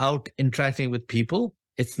without interacting with people,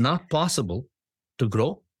 it's not possible to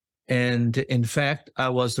grow. And in fact, I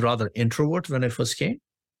was rather introvert when I first came.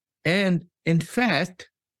 And in fact,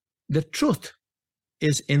 the truth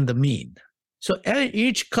is in the mean. So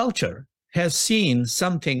each culture has seen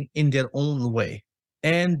something in their own way,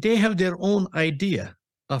 and they have their own idea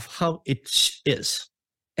of how it is.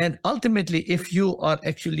 And ultimately, if you are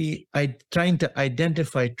actually trying to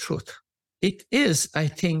identify truth, it is, I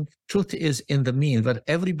think, truth is in the mean, but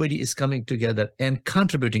everybody is coming together and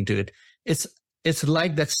contributing to it. It's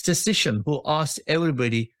like that statistician who asked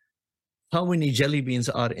everybody, how many jelly beans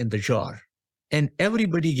are in the jar. And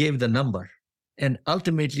everybody gave the number. And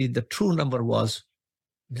ultimately, the true number was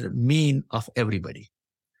the mean of everybody.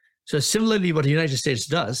 So similarly, what the United States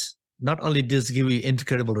does, not only does it give you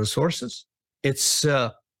incredible resources, it's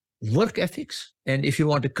work ethics. And if you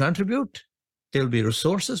want to contribute, there'll be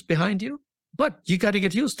resources behind you, but you got to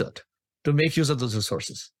get used to it to make use of those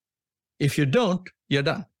resources. If you don't, you're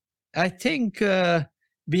done. I think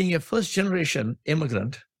being a first generation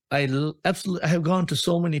immigrant, I have gone to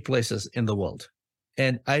so many places in the world,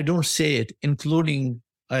 and I don't say it, including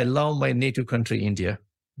I love my native country, India,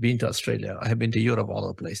 been to Australia. I have been to Europe, all over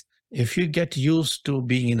the place. If you get used to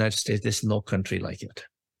being in the United States, there's no country like it.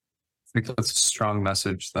 I think that's a strong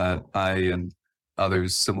message that I and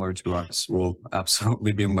others similar to us will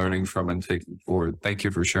absolutely be learning from and taking forward. Thank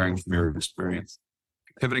you for sharing from your experience.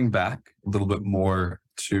 Pivoting back a little bit more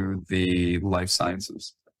to the life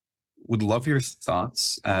sciences, would love your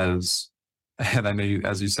thoughts and I know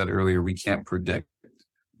as you said earlier, we can't predict,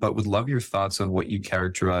 but would love your thoughts on what you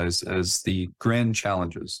characterize as the grand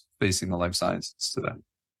challenges facing the life sciences today.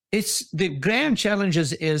 It's the grand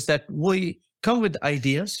challenges is that we come with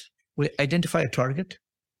ideas, we identify a target,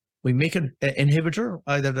 we make an inhibitor,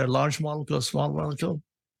 either a large molecule or small molecule,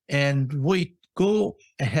 and we go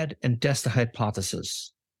ahead and test the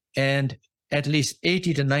hypothesis. And at least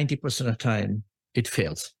 80 to 90% of the time, it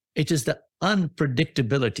fails. It is the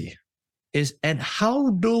unpredictability and how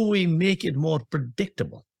do we make it more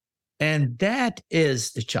predictable? And that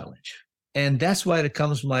is the challenge. And that's why it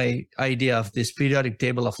comes my idea of this periodic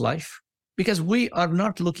table of life, because we are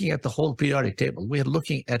not looking at the whole periodic table. We are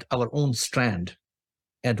looking at our own strand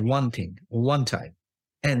at one thing, one time.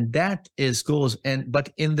 And that but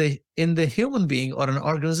in the human being or an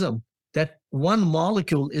organism, that one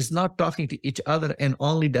molecule is not talking to each other and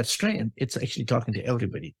only that strand. It's actually talking to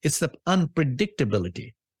everybody. It's the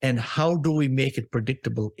unpredictability. And how do we make it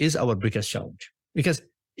predictable is our biggest challenge. Because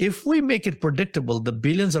if we make it predictable, the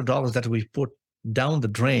billions of dollars that we put down the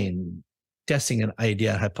drain, testing an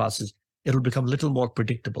idea, hypothesis, it'll become a little more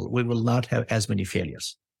predictable. We will not have as many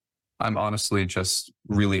failures. I'm honestly just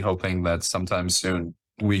really hoping that sometime soon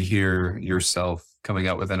we hear yourself coming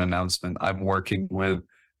out with an announcement. I'm working with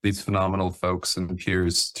these phenomenal folks and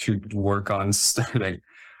peers to work on starting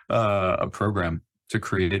a program to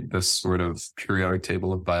create this sort of periodic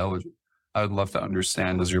table of biology. I would love to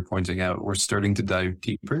understand, as you're pointing out, we're starting to dive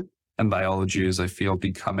deeper, and biology is, I feel,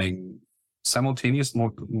 becoming simultaneous,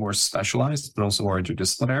 more specialized, but also more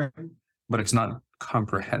interdisciplinary, but it's not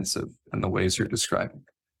comprehensive in the ways you're describing.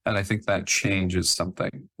 And I think that change is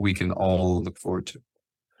something we can all look forward to.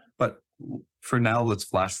 But for now, let's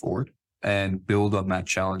flash forward and build on that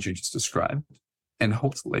challenge you just described. And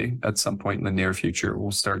hopefully, at some point in the near future,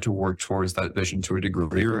 we'll start to work towards that vision to a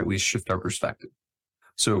degree, or at least shift our perspective.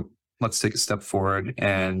 So let's take a step forward,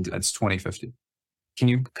 and it's 2050. Can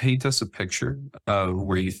you paint us a picture of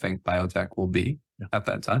where you think biotech will be at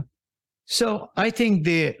that time? So I think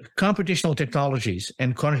the computational technologies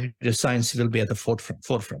and quantitative science will be at the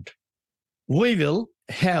forefront. We will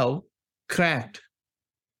have cracked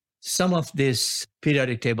some of this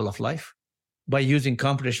periodic table of life by using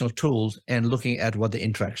computational tools and looking at what the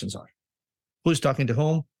interactions are. Who's talking to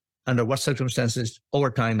whom, under what circumstances,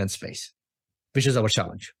 over time and space, which is our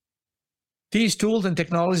challenge. These tools and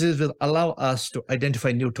technologies will allow us to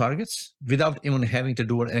identify new targets without even having to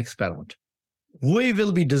do an experiment. We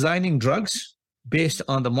will be designing drugs based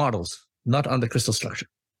on the models, not on the crystal structure,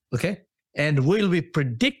 okay? And we'll be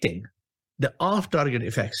predicting the off-target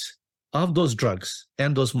effects of those drugs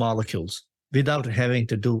and those molecules without having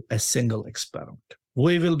to do a single experiment.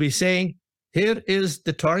 We will be saying, here is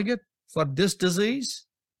the target for this disease.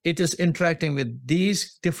 It is interacting with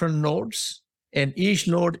these different nodes, and each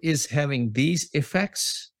node is having these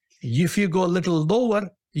effects. If you go a little lower,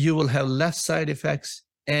 you will have less side effects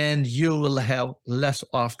and you will have less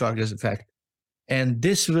off-target effect. And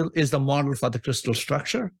this is the model for the crystal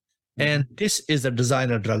structure. And this is the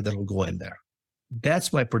designer drug that will go in there.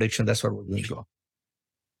 That's my prediction. That's what we're going to go.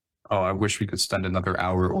 Oh, I wish we could spend another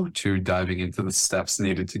hour or two diving into the steps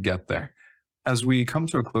needed to get there. As we come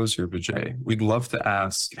to a close here, Vijay, we'd love to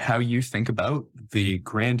ask how you think about the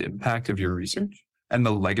grand impact of your research and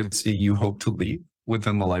the legacy you hope to leave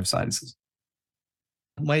within the life sciences.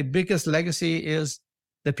 My biggest legacy is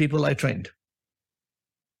the people I trained.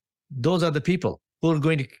 Those are the people who are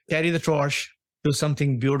going to carry the torch to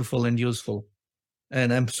something beautiful and useful.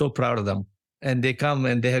 And I'm so proud of them. And they come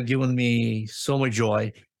and they have given me so much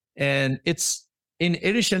joy. And it's in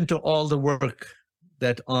addition to all the work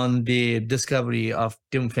that on the discovery of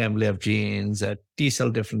dim family of genes,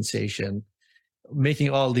 T-cell differentiation, making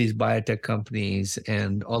all these biotech companies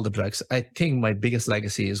and all the drugs, I think my biggest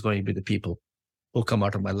legacy is going to be the people who come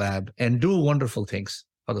out of my lab and do wonderful things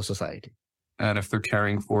for the society. And if they're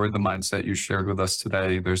carrying forward the mindset you shared with us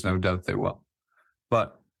today, there's no doubt they will.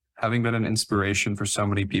 But having been an inspiration for so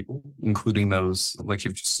many people, including those, like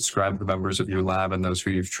you've just described, the members of your lab and those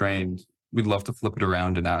who you've trained, we'd love to flip it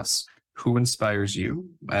around and ask, who inspires you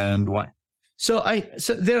and why? So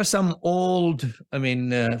there are some old,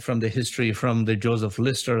 from the history, from the Joseph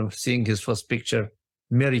Lister, seeing his first picture,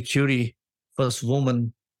 Mary Curie, first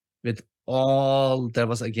woman with all that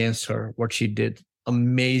was against her, what she did,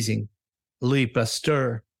 amazing. Louis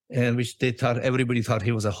Pasteur, and which everybody thought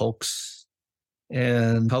he was a hoax,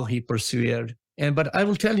 and how he persevered. But I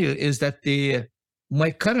will tell you is that my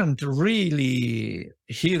current really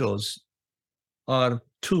heroes are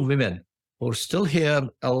two women who are still here,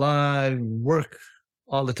 alive, work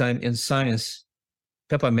all the time in science.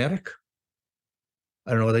 Peppa Merrick,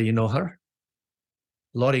 I don't know whether you know her.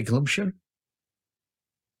 Lori Glimcher.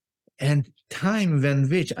 And time when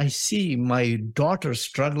which I see my daughter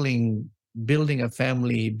struggling, building a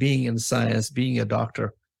family, being in science, being a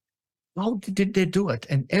doctor. How did they do it?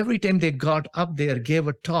 And every time they got up there, gave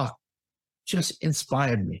a talk, just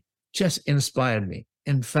inspired me.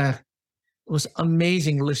 In fact, it was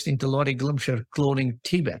amazing listening to Lori Glimcher cloning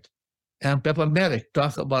Tibet and Peppa Merrick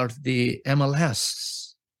talk about the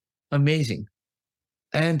MLS. Amazing.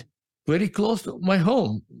 And very close to my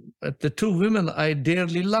home, the two women I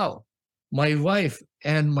dearly love, my wife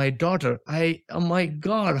and my daughter. Oh my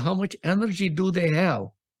God, how much energy do they have?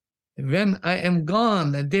 When I am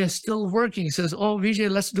gone and they're still working, says, oh, Vijay,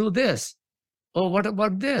 let's do this. Oh, what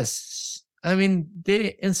about this?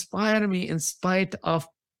 They inspire me in spite of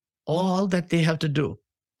all that they have to do.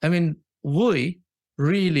 We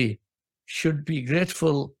really should be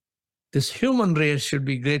grateful. This human race should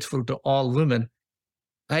be grateful to all women.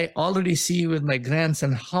 I already see with my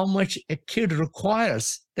grandson how much a kid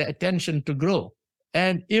requires the attention to grow.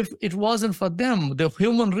 And if it wasn't for them, the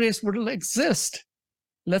human race wouldn't exist.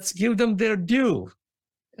 Let's give them their due,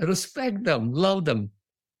 respect them, love them.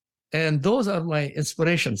 And those are my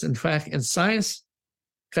inspirations. In fact, in science,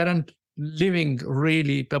 current living,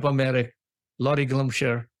 really, Peppa Merrick, Lori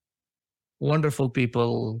Glimcher, wonderful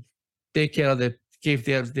people, take care of give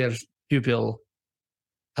their pupil,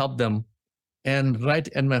 help them. And right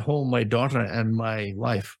in my home, my daughter and my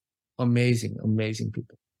wife, amazing, amazing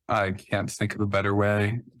people. I can't think of a better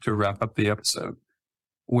way to wrap up the episode.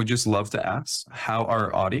 We'd just love to ask how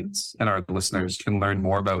our audience and our listeners can learn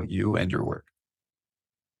more about you and your work.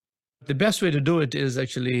 The best way to do it is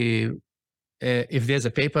actually, if there's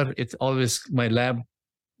a paper, it's always my lab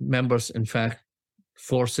members, in fact,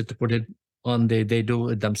 force it to put it on, they do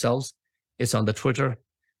it themselves. It's on the Twitter.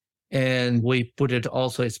 And we put it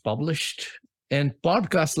also, it's published. And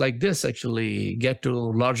podcasts like this actually get to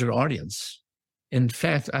a larger audience. In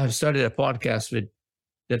fact, I have started a podcast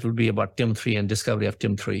that will be about TIM-3 and discovery of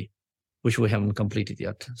TIM-3, which we haven't completed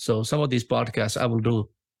yet. So some of these podcasts, I will do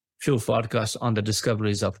few podcasts on the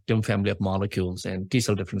discoveries of TIM family of molecules and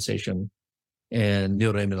T-cell differentiation and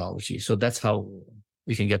neuroimmunology. So that's how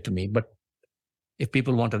you can get to me. But if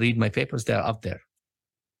people want to read my papers, they're up there.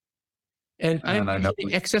 And I'm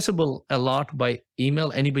accessible a lot by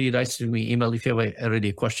email. Anybody writes to me, email. If you have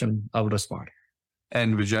a question, I will respond.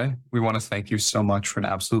 And Vijay, we want to thank you so much for an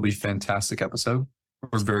absolutely fantastic episode.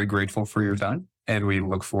 We're very grateful for your time, and we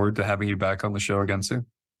look forward to having you back on the show again soon.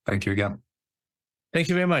 Thank you again. Thank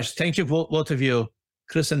you very much. Thank you, both of you,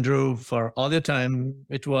 Chris and Drew, for all your time.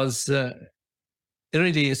 It was, it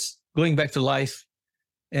really is going back to life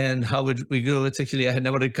and how we grew. It's actually, I had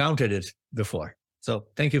never recounted it before. So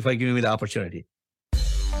thank you for giving me the opportunity.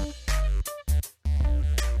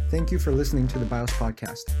 Thank you for listening to the BIOS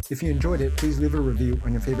podcast. If you enjoyed it, please leave a review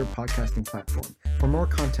on your favorite podcasting platform. For more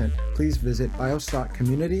content, please visit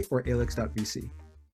bios.community or alix.vc.